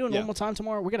 We doing normal time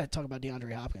tomorrow? We're going to talk about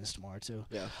DeAndre Hopkins tomorrow, too.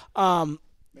 Yeah.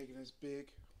 Making his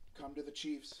big. Come to the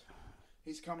Chiefs.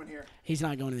 He's coming here. He's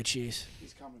not going to the Chiefs.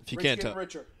 He's coming. If you Rich can't getting tell.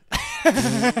 richer.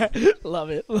 Love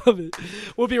it.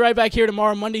 We'll be right back here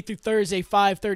tomorrow, Monday through Thursday, 5:30.